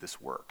to do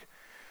this work.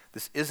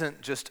 This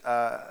isn't just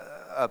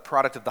a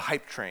product of the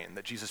hype train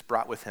that Jesus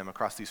brought with him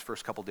across these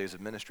first couple days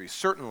of ministry.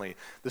 Certainly,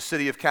 the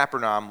city of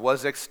Capernaum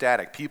was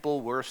ecstatic.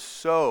 People were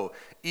so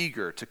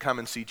eager to come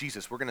and see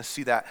Jesus. We're going to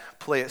see that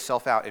play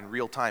itself out in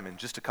real time in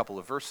just a couple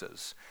of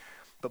verses.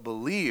 But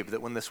believe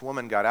that when this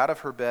woman got out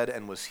of her bed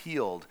and was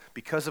healed,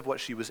 because of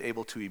what she was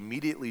able to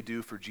immediately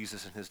do for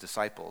Jesus and his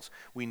disciples,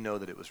 we know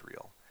that it was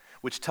real.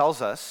 Which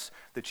tells us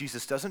that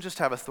Jesus doesn't just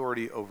have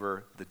authority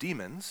over the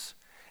demons,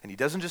 and he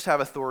doesn't just have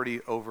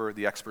authority over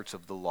the experts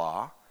of the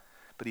law,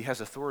 but he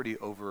has authority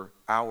over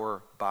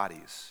our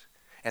bodies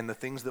and the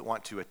things that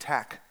want to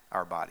attack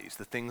our bodies,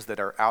 the things that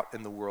are out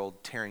in the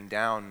world tearing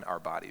down our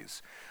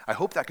bodies. I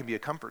hope that can be a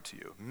comfort to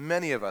you.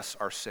 Many of us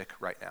are sick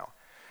right now.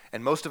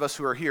 And most of us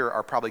who are here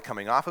are probably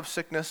coming off of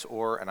sickness,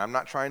 and I'm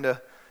not trying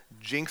to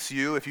jinx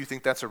you if you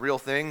think that's a real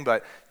thing,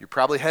 but you're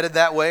probably headed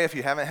that way if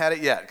you haven't had it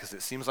yet, because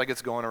it seems like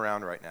it's going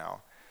around right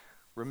now.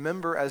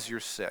 Remember as you're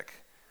sick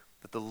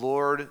that the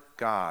Lord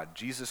God,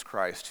 Jesus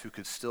Christ, who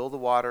could still the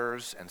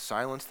waters and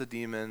silence the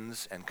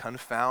demons and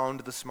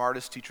confound the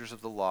smartest teachers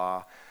of the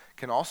law,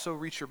 can also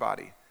reach your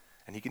body,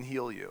 and he can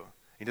heal you.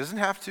 He doesn't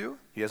have to.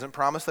 He hasn't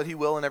promised that he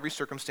will in every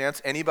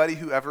circumstance. Anybody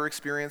who ever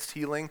experienced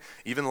healing,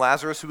 even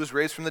Lazarus, who was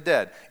raised from the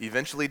dead,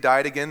 eventually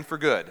died again for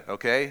good,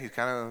 okay? He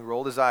kind of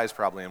rolled his eyes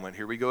probably and went,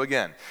 here we go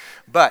again.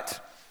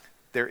 But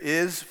there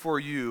is for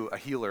you a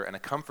healer and a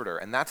comforter,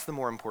 and that's the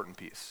more important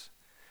piece.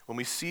 When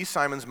we see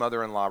Simon's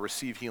mother-in-law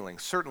receive healing,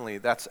 certainly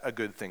that's a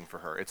good thing for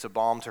her. It's a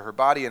balm to her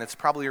body, and it's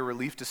probably a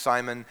relief to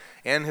Simon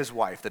and his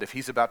wife that if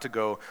he's about to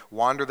go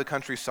wander the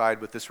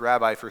countryside with this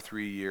rabbi for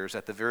 3 years,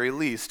 at the very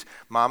least,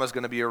 Mama's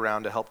going to be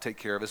around to help take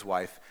care of his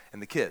wife and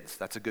the kids.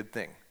 That's a good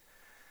thing.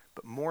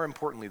 But more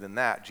importantly than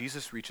that,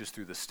 Jesus reaches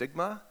through the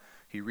stigma.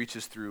 He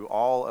reaches through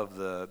all of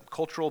the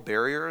cultural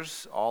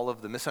barriers, all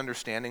of the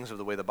misunderstandings of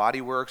the way the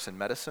body works and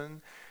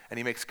medicine, and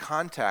he makes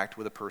contact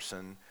with a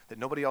person that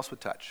nobody else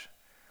would touch.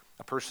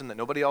 A person that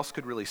nobody else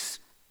could really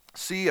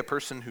see, a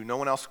person who no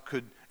one else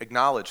could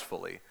acknowledge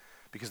fully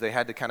because they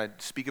had to kind of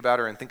speak about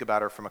her and think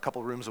about her from a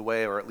couple rooms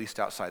away or at least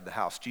outside the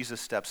house.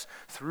 Jesus steps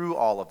through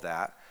all of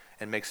that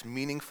and makes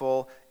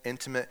meaningful,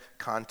 intimate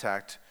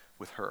contact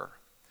with her.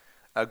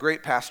 A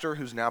great pastor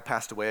who's now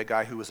passed away, a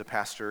guy who was a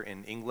pastor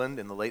in England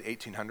in the late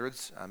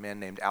 1800s, a man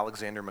named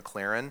Alexander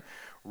Maclaren,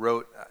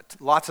 wrote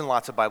lots and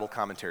lots of Bible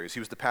commentaries. He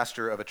was the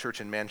pastor of a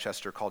church in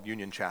Manchester called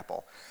Union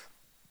Chapel.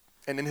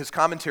 And in his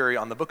commentary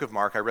on the book of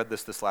Mark, I read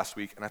this last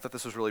week, and I thought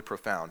this was really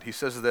profound. He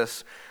says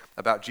this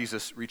about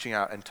Jesus reaching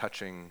out and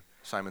touching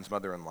Simon's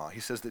mother-in-law. He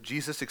says that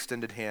Jesus'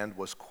 extended hand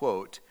was,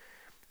 quote,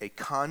 a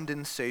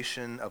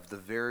condensation of the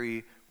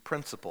very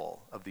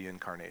principle of the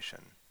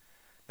incarnation.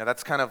 Now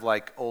that's kind of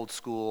like old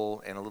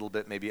school and a little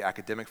bit maybe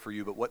academic for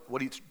you, but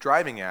what he's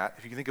driving at,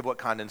 if you can think of what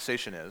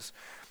condensation is,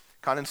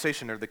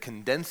 condensation or the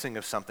condensing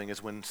of something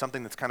is when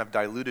something that's kind of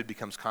diluted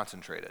becomes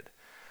concentrated.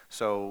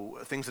 So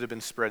things that have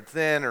been spread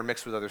thin or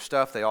mixed with other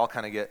stuff, they all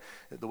kind of get,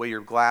 the way your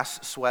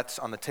glass sweats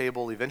on the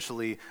table,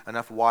 eventually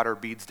enough water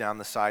beads down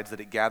the sides that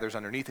it gathers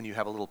underneath and you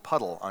have a little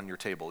puddle on your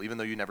table, even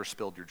though you never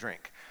spilled your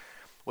drink.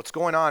 What's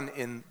going on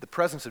in the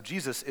presence of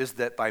Jesus is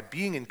that by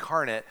being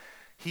incarnate,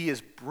 he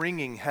is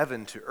bringing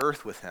heaven to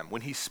earth with him.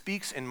 When he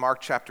speaks in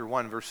Mark chapter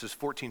 1, verses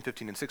 14,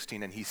 15, and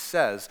 16, and he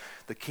says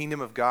the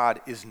kingdom of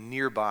God is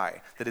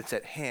nearby, that it's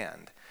at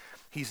hand,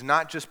 he's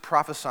not just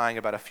prophesying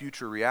about a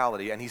future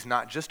reality, and he's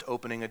not just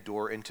opening a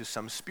door into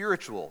some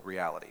spiritual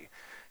reality.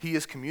 He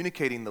is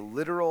communicating the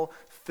literal,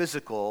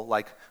 physical,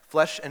 like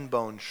flesh and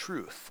bone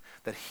truth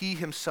that he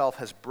himself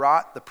has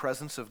brought the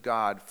presence of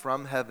God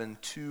from heaven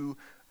to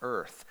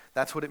earth.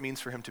 That's what it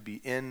means for him to be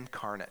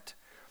incarnate,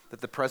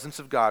 that the presence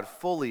of God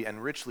fully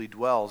and richly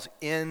dwells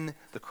in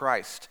the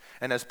Christ.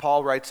 And as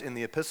Paul writes in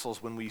the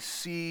epistles, when we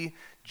see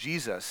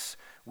Jesus,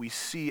 we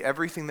see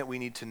everything that we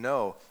need to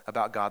know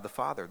about God the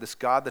Father, this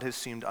God that has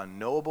seemed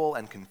unknowable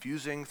and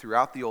confusing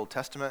throughout the Old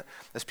Testament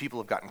as people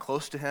have gotten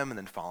close to him and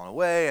then fallen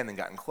away and then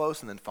gotten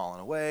close and then fallen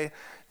away.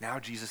 Now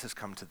Jesus has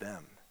come to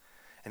them.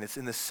 And it's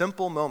in this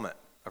simple moment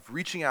of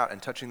reaching out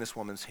and touching this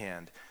woman's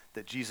hand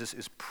that Jesus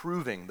is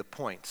proving the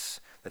points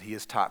that he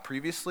has taught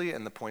previously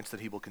and the points that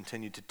he will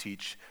continue to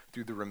teach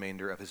through the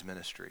remainder of his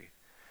ministry.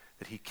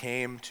 That he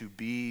came to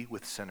be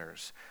with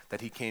sinners, that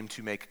he came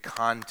to make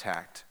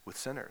contact with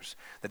sinners,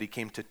 that he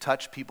came to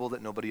touch people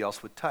that nobody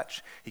else would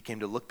touch. He came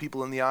to look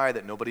people in the eye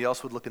that nobody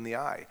else would look in the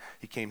eye.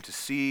 He came to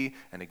see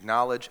and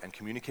acknowledge and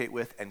communicate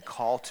with and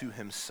call to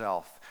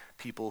himself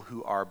people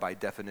who are by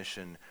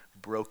definition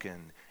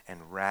broken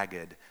and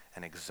ragged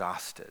and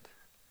exhausted.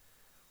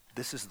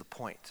 This is the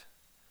point.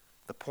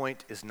 The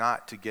point is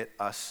not to get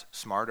us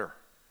smarter.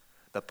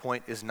 The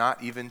point is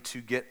not even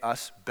to get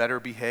us better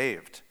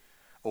behaved.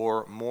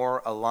 or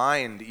more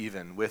aligned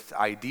even with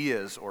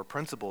ideas or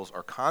principles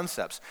or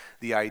concepts.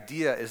 The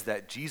idea is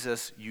that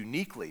Jesus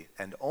uniquely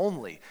and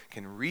only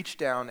can reach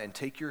down and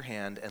take your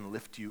hand and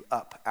lift you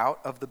up out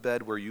of the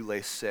bed where you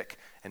lay sick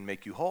and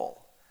make you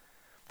whole.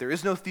 There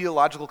is no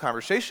theological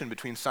conversation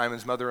between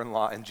Simon's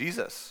mother-in-law and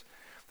Jesus.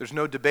 There's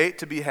no debate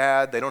to be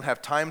had. They don't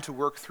have time to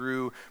work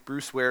through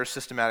Bruce Ware's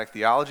systematic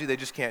theology. They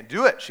just can't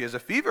do it. She has a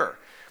fever.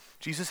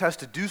 Jesus has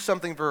to do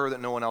something for her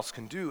that no one else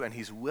can do, and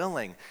he's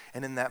willing.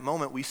 And in that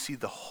moment, we see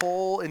the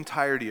whole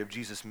entirety of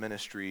Jesus'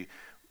 ministry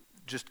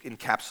just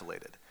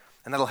encapsulated.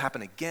 And that'll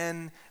happen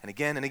again and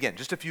again and again.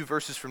 Just a few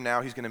verses from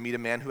now, he's going to meet a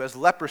man who has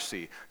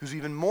leprosy, who's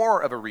even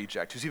more of a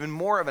reject, who's even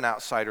more of an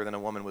outsider than a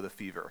woman with a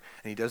fever.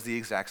 And he does the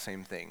exact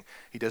same thing.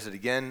 He does it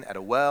again at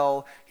a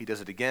well. He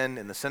does it again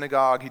in the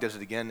synagogue. He does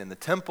it again in the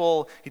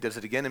temple. He does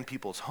it again in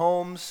people's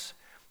homes.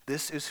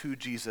 This is who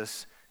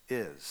Jesus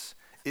is.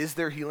 Is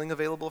there healing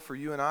available for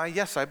you and I?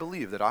 Yes, I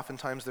believe that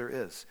oftentimes there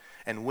is.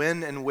 And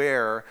when and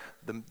where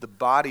the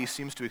body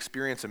seems to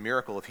experience a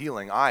miracle of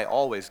healing, I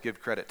always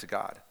give credit to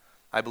God.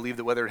 I believe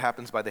that whether it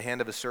happens by the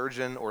hand of a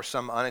surgeon or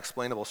some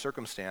unexplainable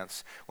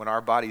circumstance, when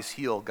our bodies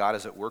heal, God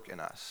is at work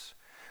in us.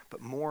 But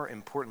more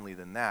importantly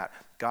than that,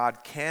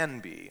 God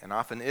can be and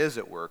often is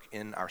at work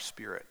in our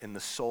spirit, in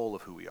the soul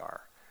of who we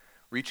are.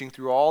 Reaching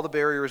through all the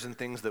barriers and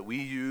things that we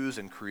use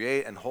and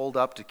create and hold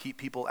up to keep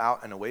people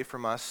out and away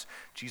from us,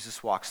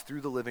 Jesus walks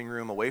through the living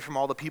room, away from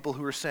all the people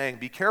who are saying,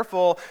 be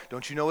careful,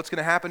 don't you know what's going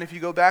to happen if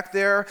you go back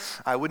there?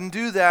 I wouldn't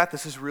do that,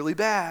 this is really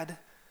bad.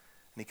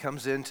 And he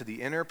comes into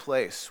the inner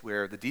place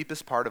where the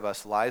deepest part of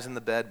us lies in the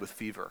bed with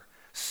fever,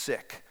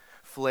 sick,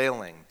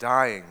 flailing,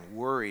 dying,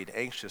 worried,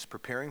 anxious,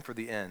 preparing for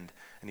the end.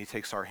 And he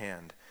takes our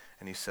hand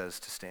and he says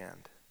to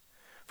stand.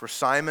 For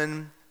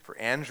Simon, for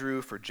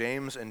Andrew, for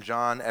James and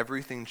John,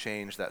 everything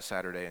changed that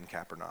Saturday in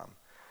Capernaum.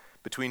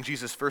 Between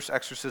Jesus' first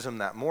exorcism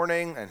that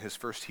morning and his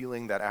first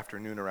healing that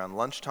afternoon around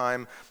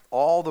lunchtime,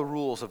 all the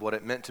rules of what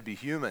it meant to be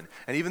human,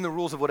 and even the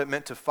rules of what it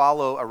meant to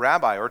follow a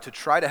rabbi or to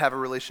try to have a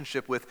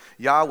relationship with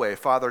Yahweh,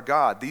 Father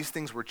God, these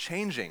things were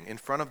changing in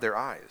front of their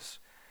eyes.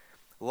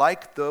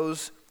 Like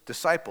those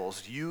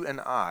disciples, you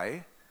and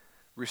I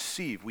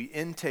we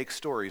intake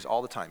stories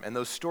all the time, and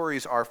those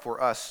stories are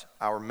for us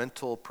our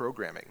mental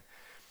programming.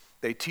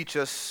 They teach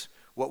us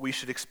what we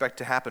should expect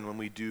to happen when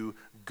we do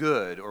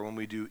good or when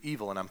we do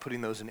evil, and I'm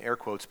putting those in air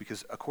quotes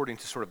because according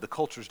to sort of the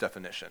culture's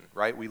definition,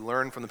 right? We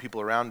learn from the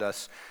people around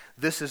us,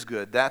 this is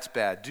good, that's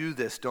bad, do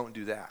this, don't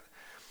do that.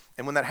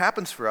 And when that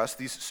happens for us,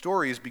 these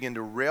stories begin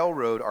to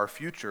railroad our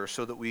future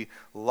so that we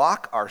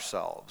lock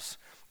ourselves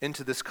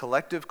into this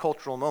collective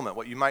cultural moment,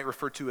 what you might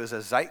refer to as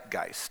a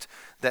zeitgeist,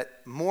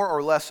 that more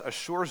or less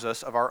assures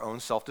us of our own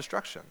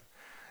self-destruction.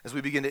 As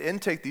we begin to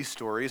intake these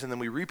stories and then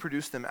we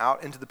reproduce them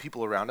out into the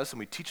people around us and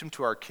we teach them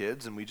to our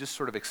kids and we just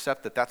sort of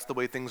accept that that's the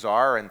way things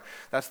are and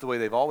that's the way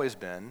they've always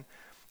been,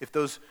 if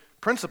those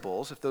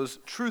principles, if those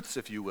truths,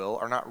 if you will,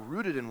 are not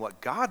rooted in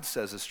what God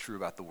says is true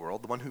about the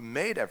world, the one who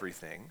made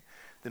everything,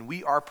 then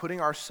we are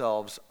putting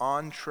ourselves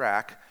on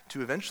track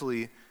to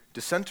eventually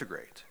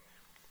disintegrate.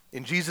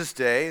 In Jesus'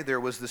 day,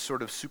 there was this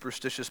sort of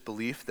superstitious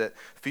belief that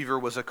fever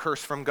was a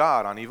curse from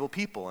God on evil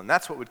people, and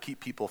that's what would keep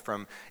people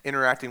from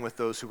interacting with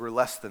those who were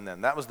less than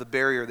them. That was the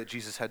barrier that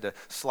Jesus had to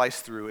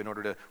slice through in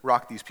order to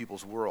rock these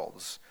people's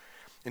worlds.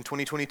 In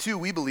 2022,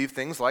 we believe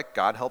things like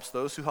God helps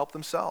those who help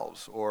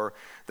themselves, or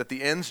that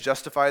the ends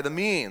justify the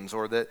means,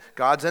 or that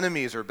God's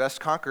enemies are best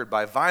conquered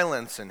by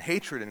violence and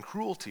hatred and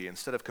cruelty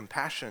instead of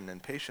compassion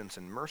and patience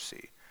and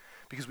mercy,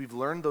 because we've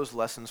learned those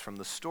lessons from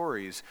the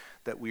stories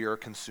that we are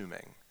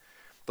consuming.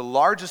 The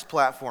largest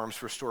platforms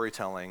for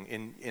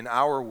storytelling in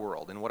our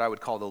world, in what I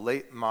would call the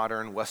late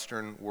modern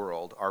Western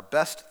world, are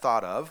best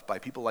thought of by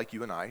people like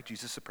you and I,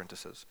 Jesus'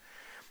 apprentices.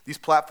 These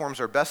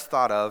platforms are best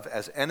thought of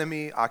as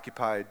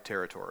enemy-occupied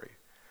territory.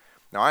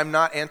 Now, I'm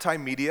not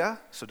anti-media,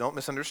 so don't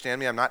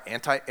misunderstand me. I'm not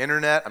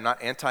anti-internet. I'm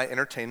not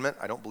anti-entertainment.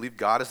 I don't believe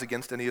God is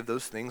against any of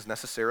those things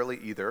necessarily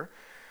either.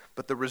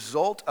 But the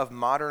result of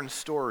modern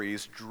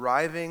stories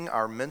driving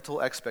our mental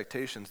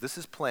expectations, this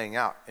is playing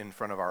out in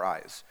front of our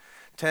eyes.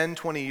 10,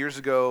 20 years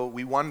ago,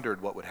 we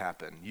wondered what would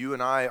happen. You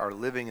and I are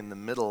living in the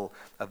middle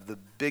of the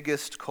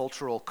biggest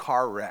cultural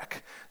car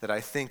wreck that I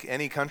think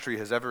any country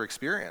has ever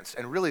experienced.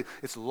 And really,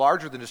 it's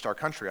larger than just our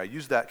country. I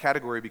use that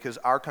category because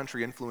our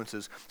country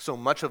influences so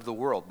much of the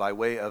world by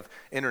way of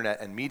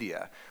internet and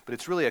media. But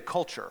it's really a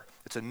culture.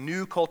 It's a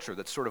new culture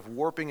that's sort of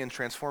warping and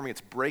transforming.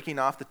 It's breaking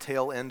off the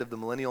tail end of the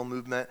millennial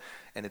movement,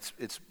 and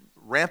it's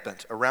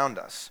rampant around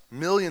us.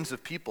 Millions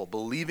of people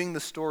believing the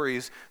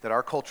stories that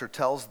our culture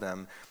tells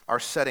them are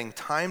setting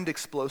timed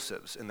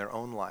explosives in their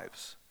own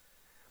lives.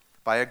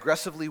 By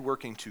aggressively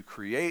working to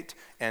create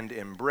and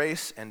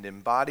embrace and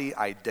embody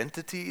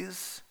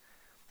identities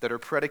that are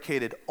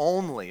predicated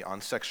only on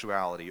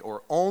sexuality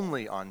or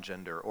only on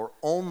gender or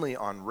only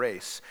on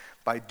race,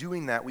 by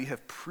doing that, we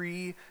have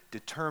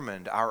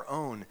predetermined our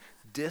own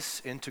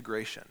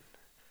disintegration.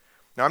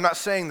 Now, I'm not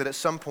saying that at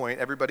some point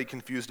everybody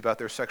confused about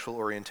their sexual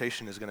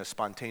orientation is going to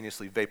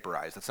spontaneously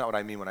vaporize. That's not what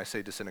I mean when I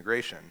say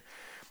disintegration.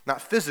 Not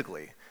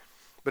physically,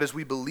 But as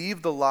we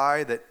believe the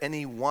lie that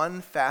any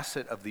one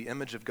facet of the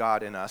image of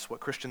God in us,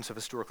 what Christians have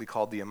historically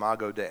called the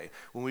Imago Dei,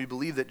 when we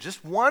believe that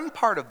just one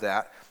part of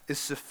that is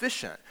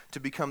sufficient to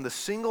become the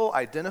single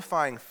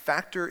identifying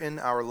factor in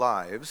our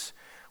lives,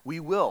 we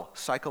will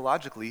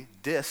psychologically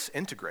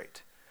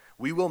disintegrate.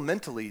 We will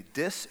mentally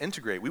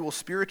disintegrate. We will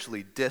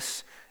spiritually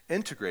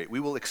disintegrate. We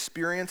will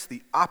experience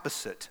the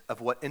opposite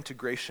of what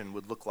integration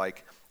would look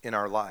like in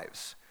our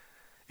lives.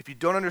 If you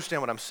don't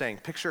understand what I'm saying,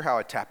 picture how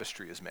a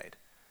tapestry is made.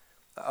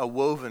 A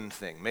woven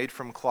thing made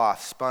from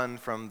cloth spun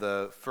from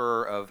the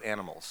fur of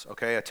animals,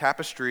 okay? A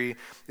tapestry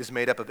is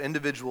made up of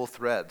individual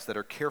threads that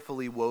are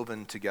carefully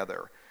woven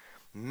together.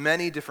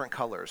 Many different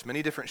colors,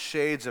 many different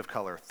shades of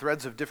color,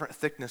 threads of different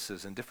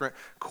thicknesses and different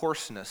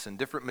coarseness and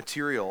different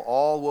material,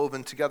 all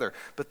woven together.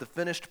 But the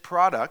finished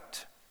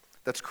product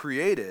that's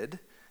created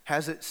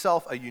has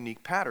itself a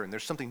unique pattern.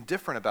 There's something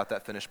different about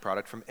that finished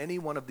product from any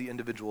one of the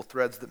individual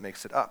threads that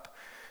makes it up.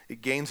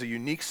 It gains a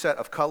unique set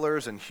of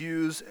colors and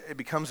hues. It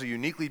becomes a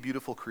uniquely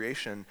beautiful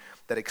creation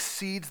that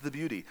exceeds the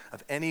beauty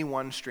of any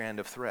one strand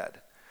of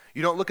thread.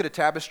 You don't look at a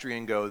tapestry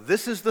and go,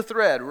 this is the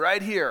thread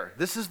right here.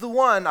 This is the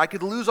one. I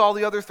could lose all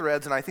the other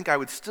threads, and I think I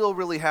would still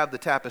really have the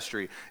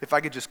tapestry if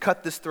I could just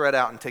cut this thread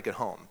out and take it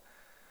home.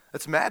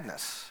 That's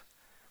madness.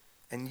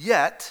 And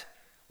yet,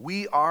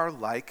 we are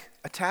like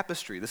a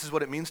tapestry. This is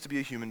what it means to be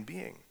a human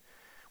being.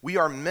 We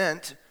are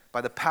meant by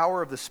the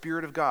power of the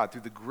Spirit of God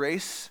through the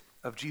grace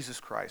of Jesus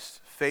Christ,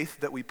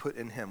 faith that we put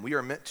in him. We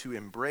are meant to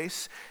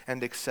embrace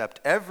and accept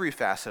every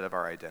facet of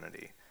our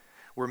identity.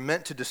 We're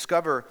meant to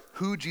discover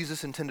who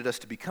Jesus intended us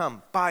to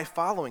become by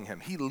following him.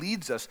 He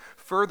leads us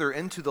further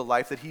into the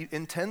life that he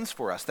intends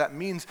for us. That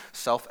means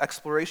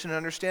self-exploration and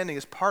understanding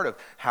is part of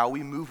how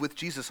we move with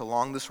Jesus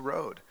along this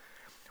road.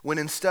 When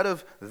instead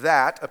of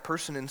that, a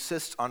person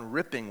insists on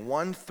ripping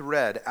one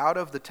thread out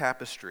of the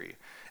tapestry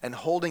and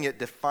holding it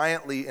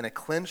defiantly in a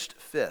clenched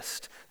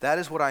fist, that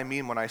is what I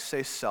mean when I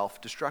say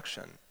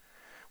self-destruction.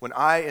 When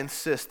I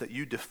insist that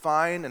you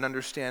define and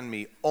understand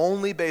me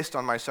only based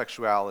on my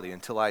sexuality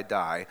until I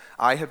die,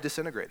 I have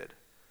disintegrated.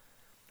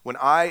 When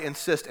I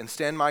insist and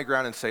stand my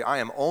ground and say, I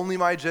am only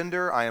my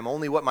gender, I am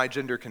only what my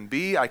gender can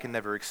be, I can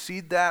never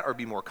exceed that or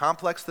be more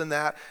complex than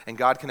that, and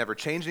God can never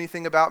change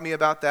anything about me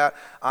about that,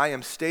 I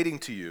am stating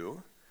to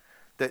you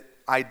that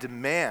I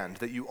demand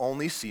that you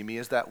only see me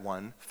as that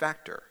one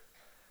factor.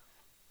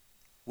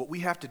 What we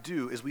have to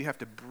do is we have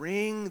to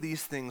bring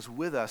these things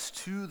with us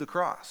to the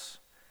cross.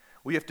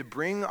 We have to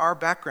bring our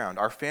background,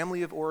 our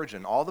family of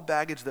origin, all the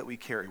baggage that we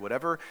carry,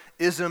 whatever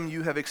ism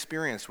you have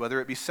experienced,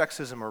 whether it be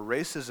sexism or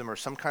racism or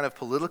some kind of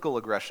political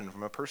aggression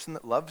from a person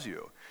that loves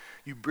you.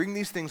 You bring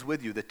these things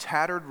with you, the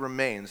tattered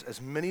remains, as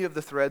many of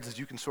the threads as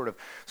you can sort of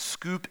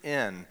scoop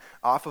in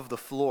off of the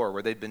floor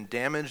where they've been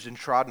damaged and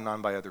trodden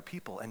on by other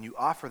people, and you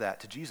offer that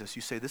to Jesus.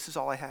 You say, this is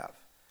all I have.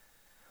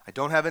 I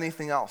don't have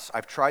anything else.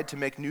 I've tried to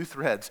make new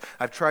threads.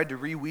 I've tried to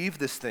reweave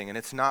this thing, and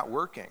it's not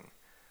working.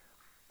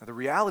 Now, the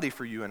reality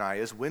for you and I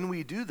is when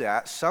we do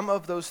that, some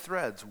of those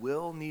threads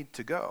will need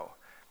to go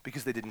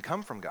because they didn't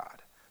come from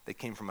God. They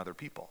came from other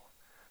people.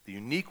 The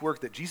unique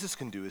work that Jesus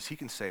can do is he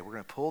can say, we're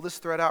going to pull this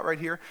thread out right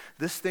here.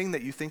 This thing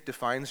that you think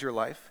defines your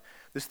life,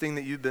 this thing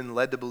that you've been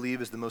led to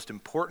believe is the most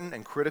important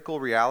and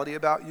critical reality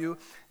about you,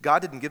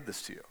 God didn't give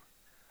this to you.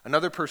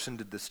 Another person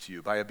did this to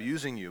you by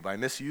abusing you, by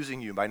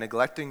misusing you, by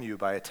neglecting you,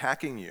 by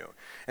attacking you.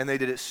 And they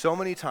did it so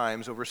many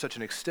times over such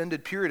an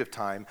extended period of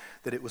time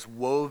that it was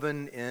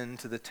woven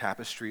into the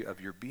tapestry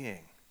of your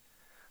being.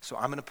 So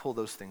I'm going to pull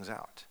those things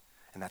out,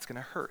 and that's going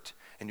to hurt.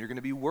 And you're going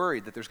to be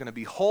worried that there's going to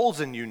be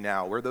holes in you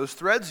now where those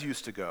threads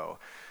used to go.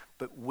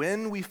 But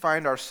when we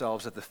find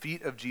ourselves at the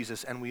feet of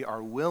Jesus and we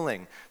are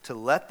willing to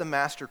let the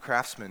master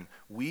craftsman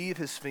weave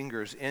his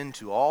fingers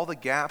into all the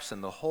gaps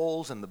and the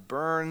holes and the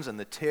burns and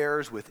the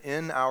tears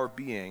within our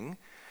being,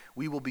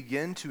 we will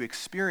begin to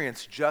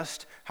experience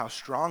just how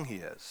strong he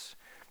is,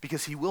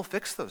 because he will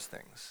fix those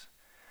things.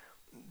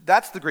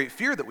 That's the great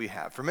fear that we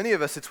have. For many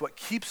of us, it's what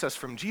keeps us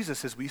from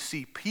Jesus as we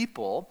see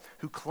people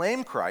who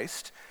claim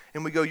Christ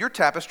and we go, your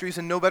tapestry's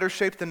in no better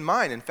shape than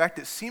mine. In fact,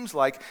 it seems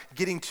like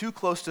getting too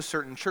close to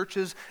certain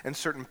churches and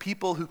certain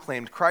people who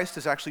claimed Christ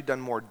has actually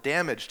done more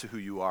damage to who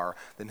you are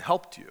than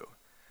helped you.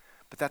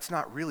 But that's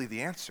not really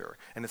the answer,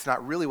 and it's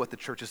not really what the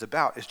church is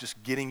about, is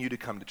just getting you to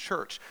come to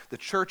church. The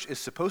church is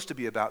supposed to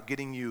be about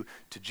getting you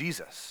to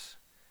Jesus.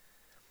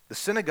 The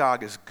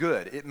synagogue is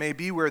good. It may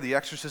be where the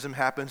exorcism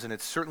happens, and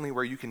it's certainly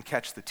where you can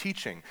catch the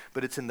teaching,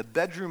 but it's in the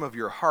bedroom of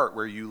your heart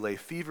where you lay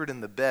fevered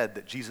in the bed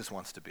that Jesus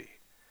wants to be.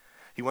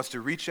 He wants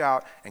to reach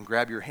out and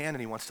grab your hand,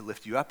 and he wants to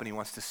lift you up, and he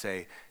wants to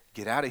say,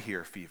 get out of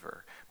here,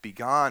 fever. Be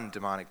gone,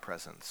 demonic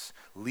presence.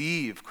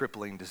 Leave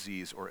crippling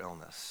disease or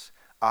illness.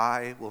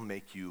 I will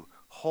make you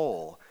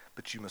whole,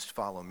 but you must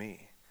follow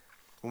me.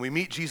 When we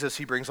meet Jesus,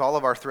 he brings all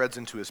of our threads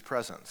into his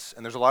presence,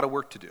 and there's a lot of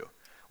work to do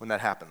when that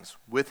happens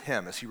with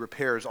him as he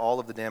repairs all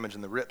of the damage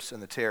and the rips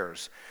and the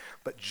tears.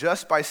 But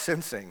just by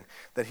sensing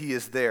that he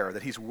is there,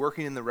 that he's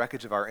working in the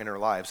wreckage of our inner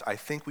lives, I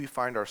think we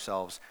find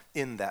ourselves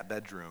in that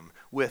bedroom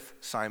with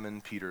Simon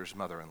Peter's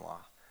mother-in-law.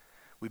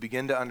 we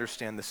begin to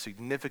understand the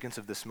significance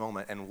of this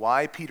moment and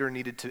why Peter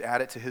needed to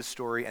add it to his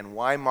story and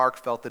why Mark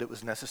felt that it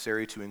was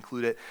necessary to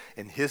include it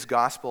in his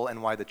gospel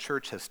and why the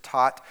church has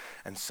taught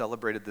and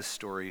celebrated this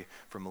story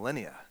for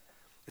millennia.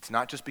 It's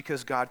not just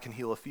because God can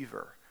heal a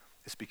fever.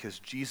 It's because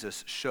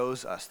Jesus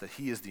shows us that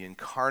he is the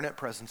incarnate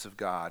presence of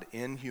God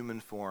in human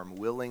form,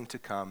 willing to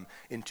come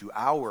into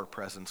our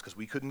presence because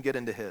we couldn't get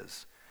into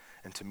his,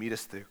 and to meet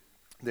us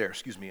there,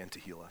 and to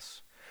heal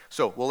us.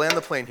 So we'll land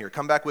the plane here.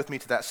 Come back with me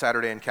to that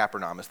Saturday in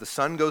Capernaum. As the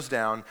sun goes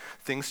down,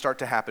 things start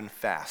to happen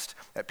fast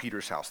at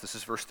Peter's house. This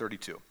is verse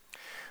 32.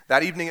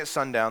 That evening at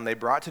sundown, they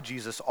brought to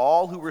Jesus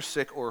all who were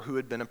sick or who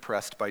had been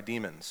oppressed by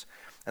demons.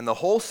 And the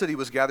whole city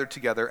was gathered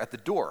together at the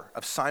door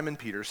of Simon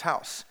Peter's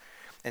house.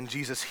 And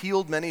Jesus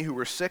healed many who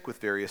were sick with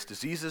various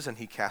diseases, and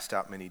he cast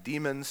out many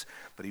demons,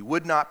 but he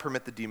would not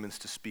permit the demons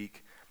to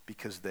speak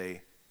because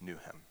they knew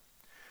him.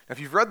 Now, if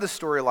you've read this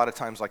story a lot of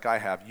times like I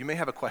have, you may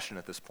have a question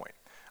at this point.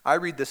 I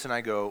read this and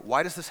I go,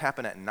 why does this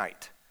happen at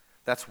night?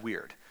 That's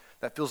weird.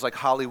 That feels like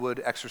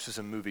Hollywood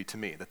exorcism movie to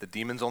me, that the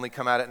demons only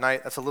come out at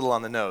night. That's a little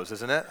on the nose,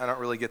 isn't it? I don't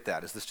really get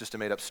that. Is this just a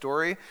made-up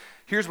story?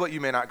 Here's what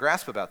you may not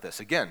grasp about this.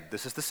 Again,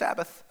 this is the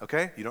Sabbath,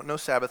 okay? You don't know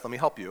Sabbath, let me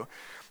help you.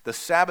 The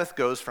Sabbath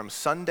goes from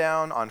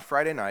sundown on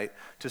Friday night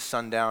to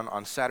sundown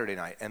on Saturday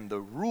night. And the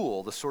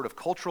rule, the sort of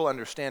cultural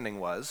understanding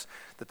was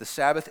that the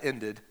Sabbath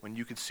ended when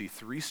you could see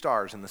 3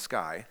 stars in the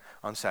sky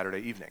on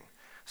Saturday evening.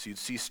 So you'd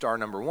see star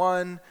number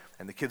 1,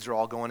 and the kids are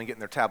all going and getting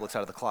their tablets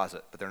out of the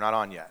closet, but they're not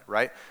on yet,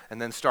 right?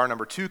 And then star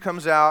number 2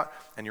 comes out,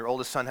 and your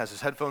oldest son has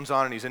his headphones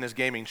on, and he's in his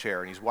gaming chair,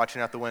 and he's watching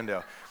out the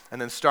window.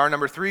 And then star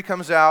number 3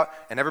 comes out,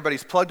 and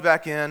everybody's plugged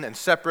back in and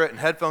separate, and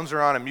headphones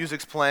are on, and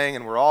music's playing,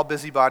 and we're all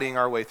busybodying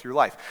our way through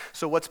life.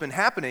 So what's been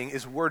happening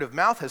is word of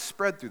mouth has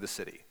spread through the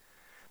city.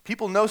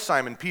 People know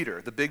Simon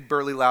Peter, the big,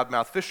 burly,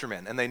 loudmouth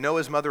fisherman, and they know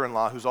his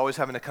mother-in-law who's always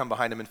having to come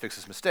behind him and fix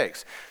his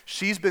mistakes.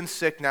 She's been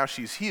sick, now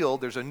she's healed.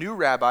 There's a new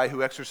rabbi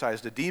who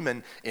exorcised a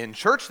demon in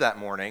church that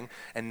morning,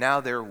 and now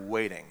they're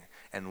waiting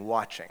and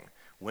watching.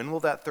 When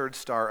will that 3rd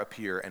star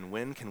appear, and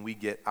when can we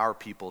get our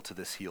people to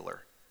this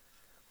healer?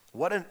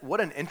 What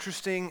an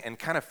interesting and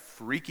kind of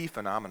freaky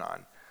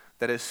phenomenon.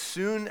 That as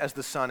soon as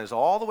the sun is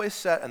all the way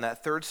set and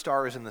that 3rd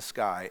star is in the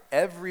sky,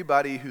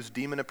 everybody who's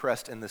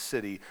demon-oppressed in the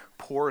city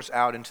pours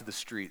out into the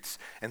streets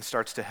and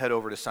starts to head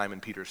over to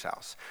Simon Peter's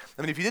house.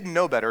 I mean, if you didn't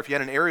know better, if you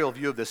had an aerial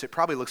view of this, it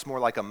probably looks more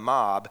like a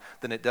mob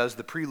than it does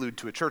the prelude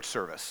to a church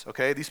service,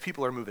 okay? These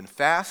people are moving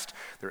fast.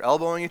 They're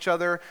elbowing each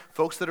other.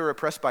 Folks that are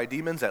oppressed by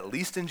demons, at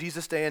least in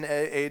Jesus' day and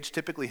age,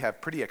 typically have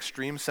pretty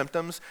extreme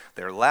symptoms.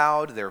 They're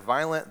loud, they're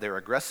violent, they're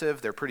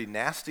aggressive, they're pretty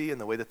nasty in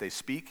the way that they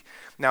speak.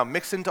 Now,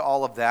 mix into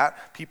all of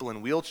that, people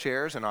in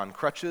wheelchairs and on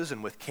crutches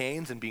and with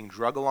canes and being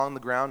dragged along the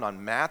ground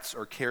on mats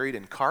or carried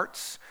in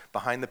carts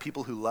behind the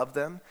people who love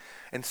them.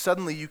 And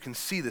suddenly you can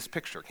see this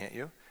picture, can't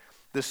you?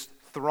 This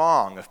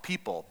throng of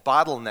people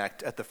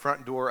bottlenecked at the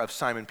front door of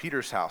Simon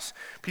Peter's house.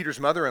 Peter's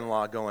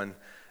mother-in-law going,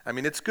 I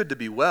mean, it's good to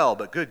be well,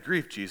 but good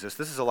grief, Jesus,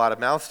 this is a lot of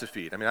mouths to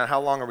feed. I mean, how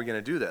long are we going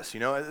to do this?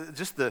 You know,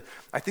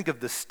 I think of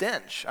the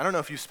stench. I don't know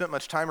if you've spent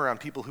much time around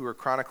people who are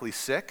chronically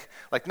sick,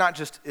 like not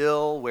just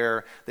ill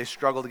where they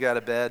struggle to get out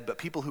of bed, but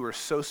people who are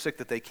so sick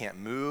that they can't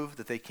move,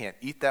 that they can't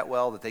eat that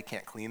well, that they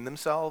can't clean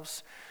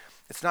themselves.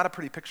 It's not a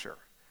pretty picture.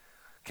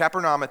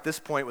 Capernaum at this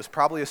point was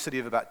probably a city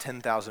of about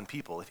 10,000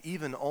 people. If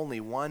even only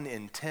 1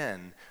 in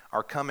 10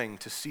 are coming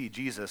to see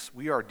Jesus,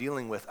 we are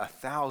dealing with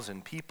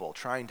 1,000 people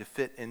trying to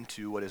fit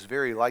into what is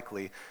very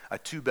likely a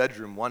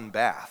 2-bedroom,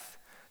 1-bath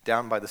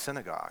down by the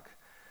synagogue.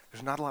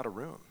 There's not a lot of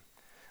room.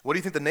 What do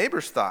you think the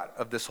neighbors thought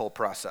of this whole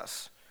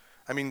process?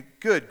 I mean,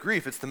 good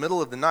grief, it's the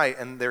middle of the night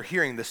and they're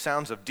hearing the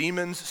sounds of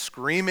demons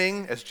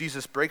screaming as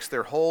Jesus breaks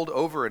their hold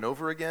over and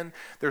over again.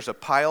 There's a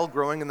pile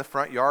growing in the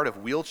front yard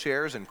of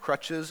wheelchairs and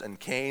crutches and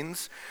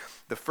canes.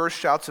 The first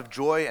shouts of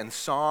joy and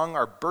song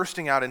are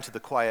bursting out into the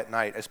quiet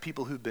night as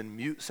people who've been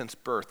mute since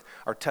birth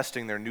are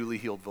testing their newly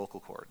healed vocal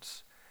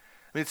cords.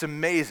 I mean, it's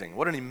amazing.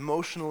 What an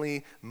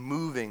emotionally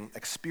moving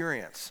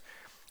experience.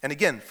 And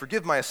again,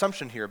 forgive my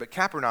assumption here, but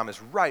Capernaum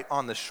is right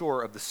on the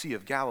shore of the Sea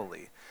of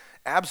Galilee.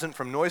 Absent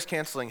from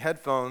noise-canceling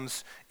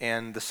headphones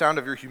and the sound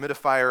of your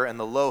humidifier and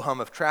the low hum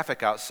of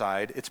traffic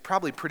outside, it's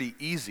probably pretty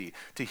easy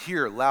to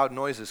hear loud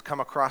noises come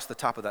across the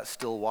top of that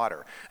still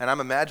water. And I'm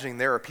imagining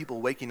there are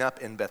people waking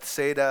up in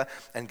Bethsaida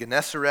and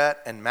Gennesaret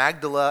and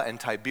Magdala and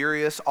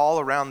Tiberias all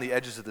around the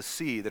edges of the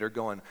sea that are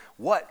going,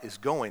 what is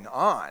going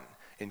on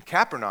in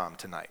Capernaum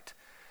tonight?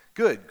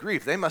 Good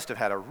grief, they must have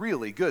had a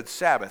really good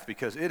Sabbath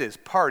because it is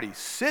party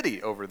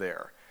city over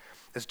there.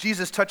 As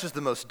Jesus touches the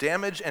most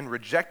damaged and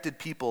rejected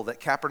people that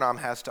Capernaum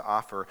has to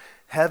offer,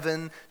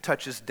 heaven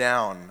touches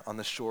down on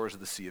the shores of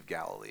the Sea of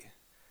Galilee.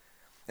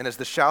 And as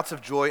the shouts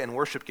of joy and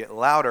worship get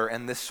louder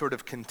and this sort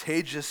of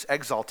contagious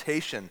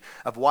exaltation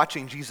of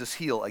watching Jesus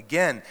heal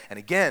again and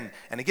again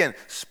and again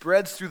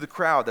spreads through the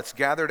crowd that's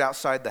gathered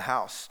outside the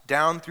house,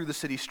 down through the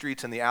city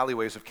streets and the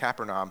alleyways of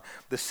Capernaum,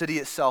 the city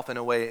itself in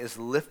a way is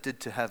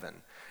lifted to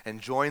heaven and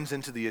joins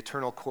into the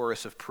eternal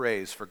chorus of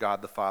praise for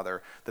God the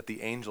Father that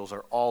the angels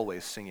are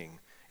always singing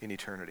in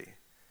eternity.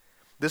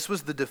 This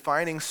was the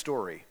defining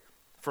story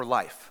for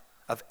life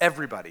of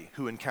everybody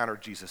who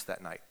encountered Jesus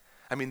that night.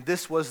 I mean,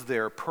 this was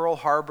their Pearl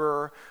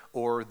Harbor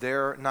or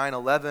their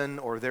 9/11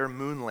 or their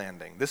moon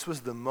landing. This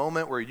was the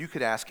moment where you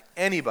could ask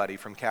anybody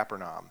from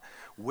Capernaum,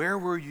 where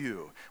were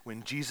you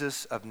when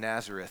Jesus of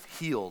Nazareth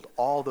healed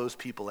all those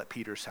people at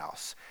Peter's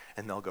house?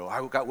 And they'll go,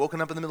 I got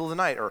woken up in the middle of the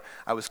night, or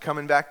I was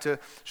coming back to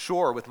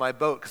shore with my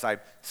boat because I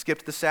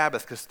skipped the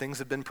Sabbath because things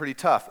had been pretty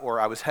tough, or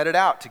I was headed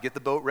out to get the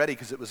boat ready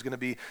because it was going to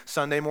be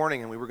Sunday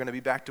morning and we were going to be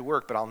back to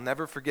work. But I'll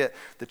never forget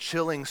the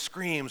chilling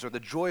screams or the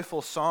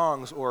joyful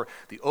songs or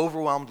the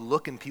overwhelmed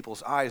look in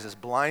people's eyes as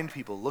blind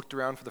people looked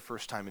around for the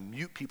first time and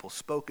mute people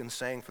spoke and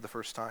sang for the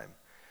first time.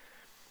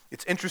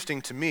 It's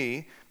interesting to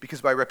me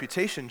because by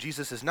reputation,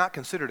 Jesus is not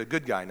considered a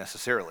good guy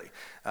necessarily.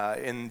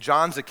 In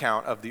John's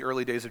account of the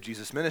early days of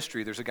Jesus'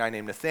 ministry, there's a guy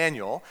named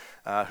Nathanael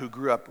who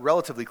grew up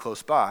relatively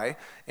close by,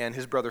 and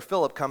his brother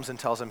Philip comes and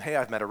tells him, hey,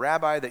 I've met a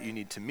rabbi that you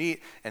need to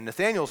meet, and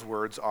Nathanael's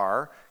words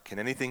are, can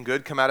anything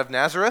good come out of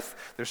Nazareth?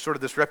 There's sort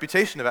of this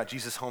reputation about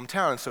Jesus'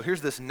 hometown, and so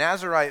here's this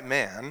Nazarite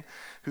man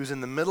who's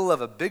in the middle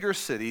of a bigger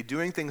city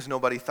doing things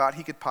nobody thought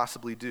he could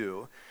possibly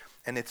do,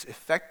 and it's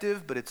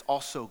effective, but it's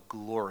also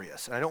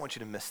glorious. And I don't want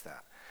you to miss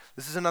that.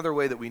 This is another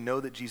way that we know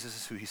that Jesus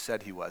is who he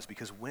said he was,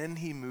 because when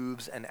he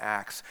moves and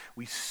acts,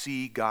 we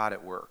see God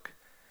at work.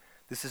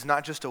 This is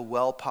not just a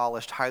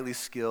well-polished, highly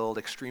skilled,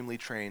 extremely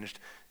trained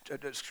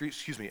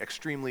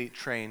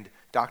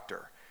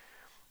doctor.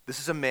 This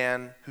is a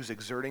man who's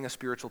exerting a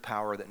spiritual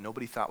power that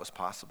nobody thought was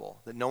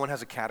possible, that no one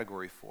has a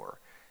category for.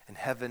 And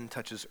heaven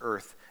touches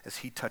earth as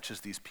he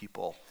touches these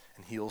people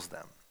and heals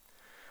them.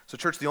 So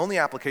church, the only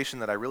application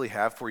that I really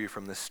have for you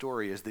from this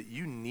story is that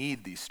you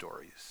need these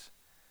stories.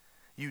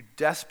 You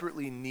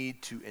desperately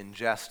need to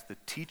ingest the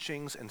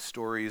teachings and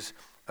stories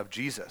of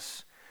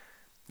Jesus.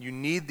 You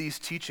need these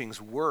teachings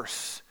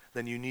worse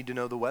than you need to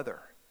know the weather.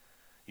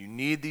 You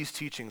need these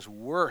teachings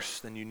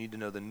worse than you need to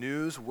know the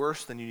news,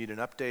 worse than you need an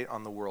update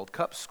on the World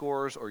Cup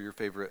scores or your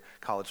favorite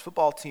college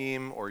football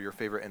team or your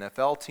favorite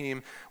NFL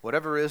team.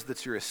 Whatever it is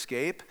that's your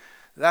escape,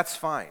 that's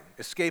fine.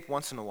 Escape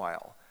once in a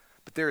while.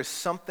 But there is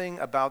something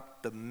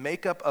about the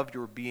makeup of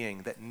your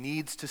being that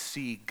needs to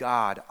see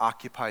God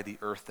occupy the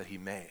earth that he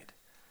made.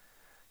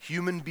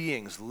 Human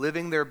beings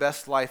living their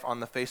best life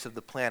on the face of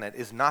the planet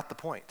is not the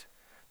point.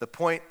 The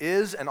point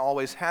is and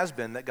always has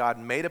been that God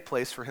made a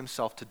place for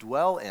himself to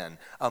dwell in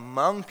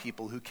among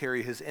people who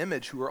carry his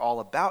image, who are all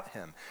about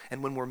him.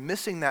 And when we're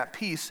missing that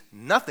piece,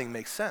 nothing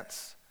makes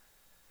sense.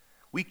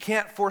 We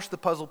can't force the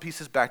puzzle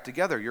pieces back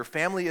together. Your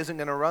family isn't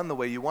going to run the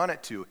way you want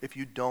it to if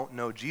you don't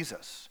know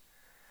Jesus.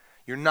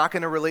 You're not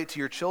going to relate to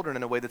your children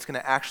in a way that's going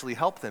to actually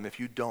help them if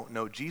you don't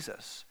know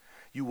Jesus.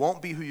 You won't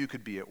be who you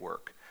could be at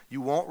work. You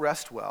won't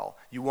rest well.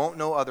 You won't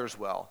know others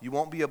well. You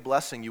won't be a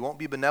blessing. You won't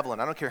be benevolent.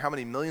 I don't care how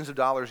many millions of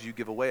dollars you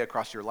give away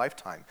across your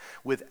lifetime.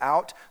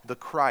 Without the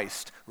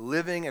Christ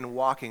living and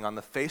walking on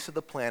the face of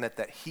the planet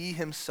that he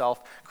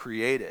himself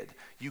created,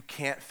 you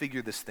can't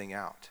figure this thing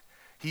out.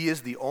 He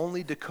is the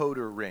only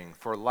decoder ring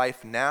for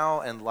life now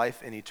and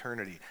life in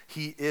eternity.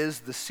 He is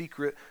the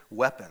secret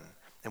weapon,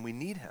 and we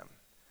need him.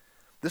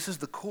 This is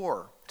the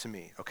core to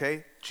me,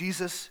 okay?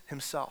 Jesus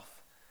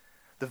himself.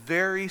 The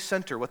very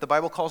center, what the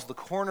Bible calls the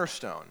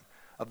cornerstone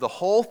of the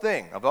whole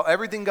thing, of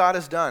everything God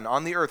has done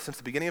on the earth since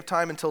the beginning of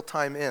time until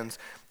time ends,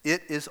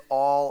 it is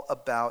all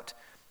about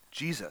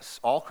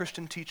Jesus. All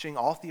Christian teaching,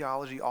 all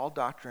theology, all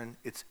doctrine,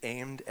 it's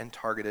aimed and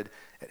targeted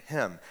at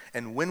him.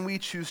 And when we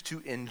choose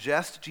to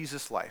ingest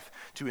Jesus' life,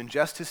 to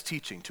ingest his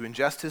teaching, to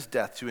ingest his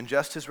death, to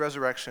ingest his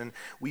resurrection,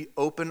 we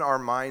open our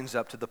minds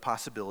up to the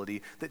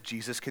possibility that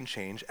Jesus can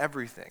change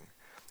everything,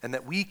 and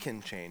that we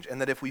can change,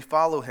 and that if we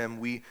follow him,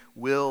 we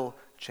will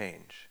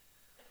change.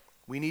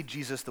 We need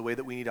Jesus the way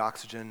that we need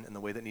oxygen, and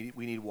the way that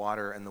we need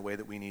water, and the way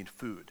that we need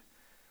food.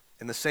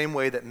 In the same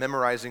way that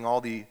memorizing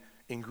all the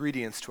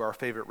ingredients to our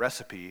favorite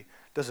recipe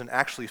doesn't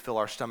actually fill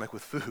our stomach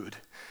with food,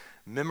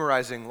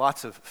 memorizing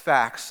lots of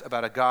facts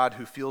about a God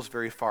who feels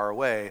very far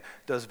away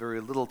does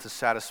very little to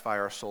satisfy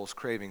our soul's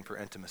craving for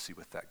intimacy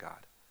with that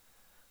God.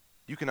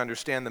 You can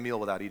understand the meal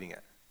without eating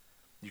it.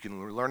 You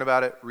can learn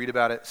about it, read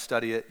about it,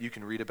 study it. You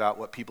can read about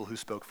what people who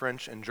spoke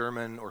French and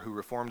German or who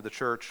reformed the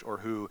church or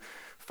who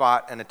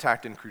fought and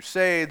attacked in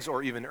crusades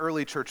or even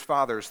early church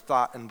fathers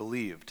thought and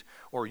believed.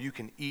 Or you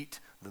can eat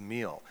the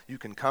meal. You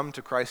can come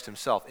to Christ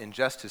himself,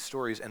 ingest his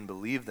stories and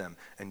believe them,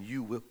 and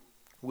you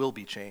will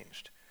be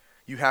changed.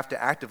 You have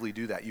to actively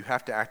do that. You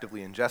have to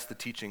actively ingest the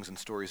teachings and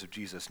stories of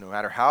Jesus, no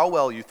matter how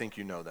well you think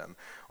you know them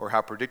or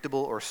how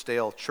predictable or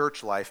stale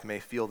church life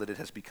may feel that it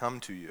has become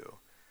to you.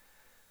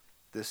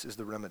 This is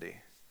the remedy.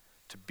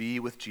 To be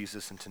with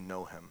Jesus and to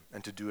know him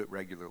and to do it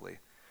regularly.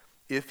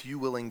 If you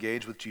will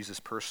engage with Jesus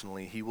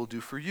personally, he will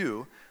do for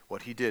you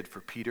what he did for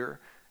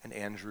Peter and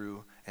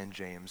Andrew and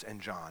James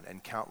and John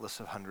and countless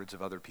of hundreds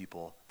of other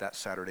people that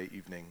Saturday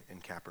evening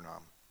in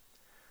Capernaum.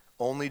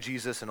 Only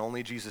Jesus and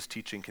only Jesus'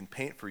 teaching can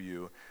paint for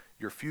you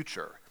your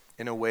future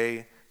in a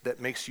way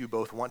that makes you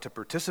both want to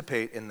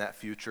participate in that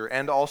future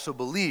and also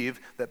believe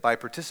that by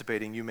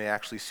participating you may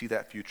actually see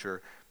that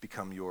future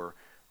become your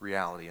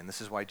reality. And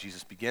this is why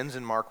Jesus begins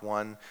in Mark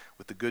 1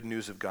 with the good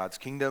news of God's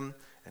kingdom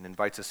and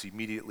invites us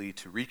immediately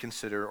to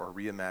reconsider or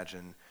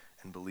reimagine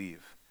and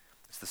believe.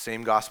 It's the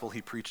same gospel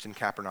he preached in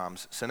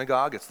Capernaum's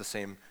synagogue. It's the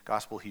same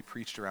gospel he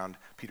preached around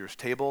Peter's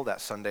table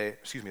that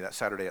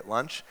Saturday at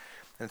lunch.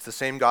 And it's the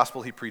same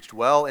gospel he preached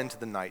well into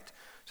the night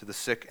to the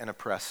sick and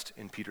oppressed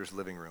in Peter's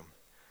living room.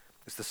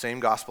 It's the same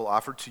gospel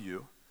offered to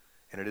you,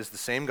 and it is the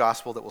same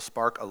gospel that will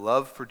spark a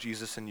love for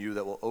Jesus in you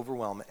that will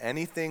overwhelm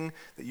anything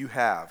that you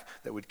have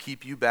that would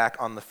keep you back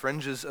on the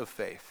fringes of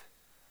faith.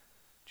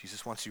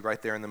 Jesus wants you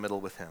right there in the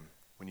middle with him.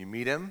 When you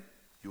meet him,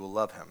 you will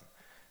love him.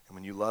 And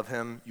when you love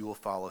him, you will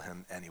follow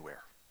him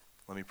anywhere.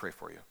 Let me pray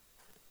for you.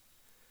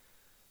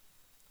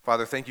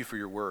 Father, thank you for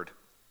your word.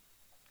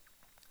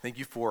 Thank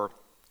you for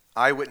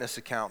eyewitness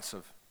accounts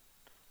of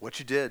what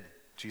you did,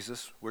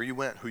 Jesus, where you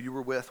went, who you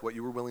were with, what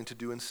you were willing to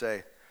do and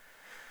say.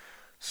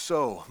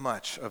 So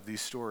much of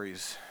these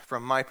stories,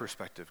 from my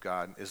perspective,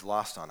 God, is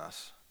lost on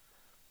us.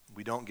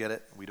 We don't get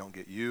it. We don't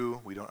get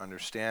you. We don't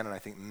understand. And I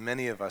think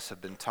many of us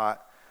have been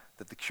taught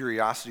that the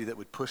curiosity that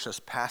would push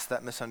us past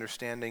that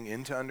misunderstanding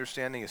into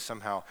understanding is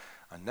somehow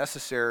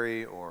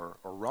unnecessary or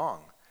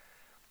wrong.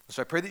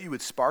 So I pray that you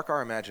would spark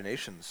our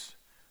imaginations,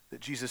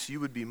 that Jesus, you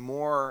would be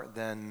more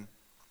than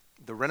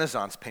the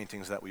Renaissance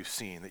paintings that we've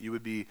seen, that you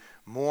would be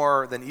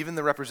more than even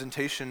the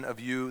representation of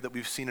you that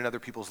we've seen in other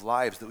people's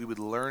lives, that we would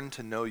learn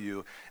to know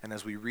you, and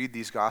as we read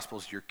these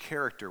Gospels, your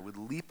character would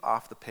leap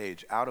off the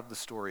page, out of the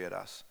story at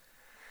us,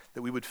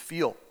 that we would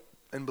feel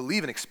and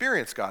believe and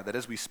experience, God, that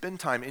as we spend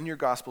time in your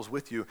Gospels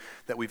with you,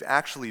 that we've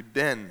actually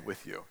been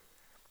with you,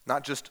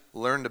 not just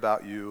learned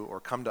about you or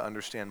come to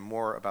understand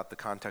more about the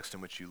context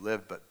in which you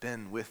lived, but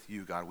been with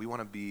you, God. We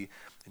want to be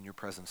in your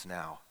presence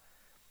now.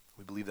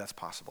 We believe that's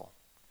possible.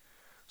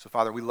 So,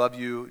 Father, we love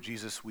you.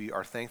 Jesus, we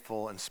are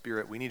thankful, and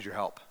Spirit, we need your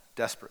help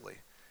desperately.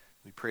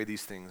 We pray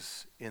these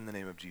things in the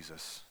name of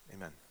Jesus.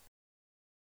 Amen.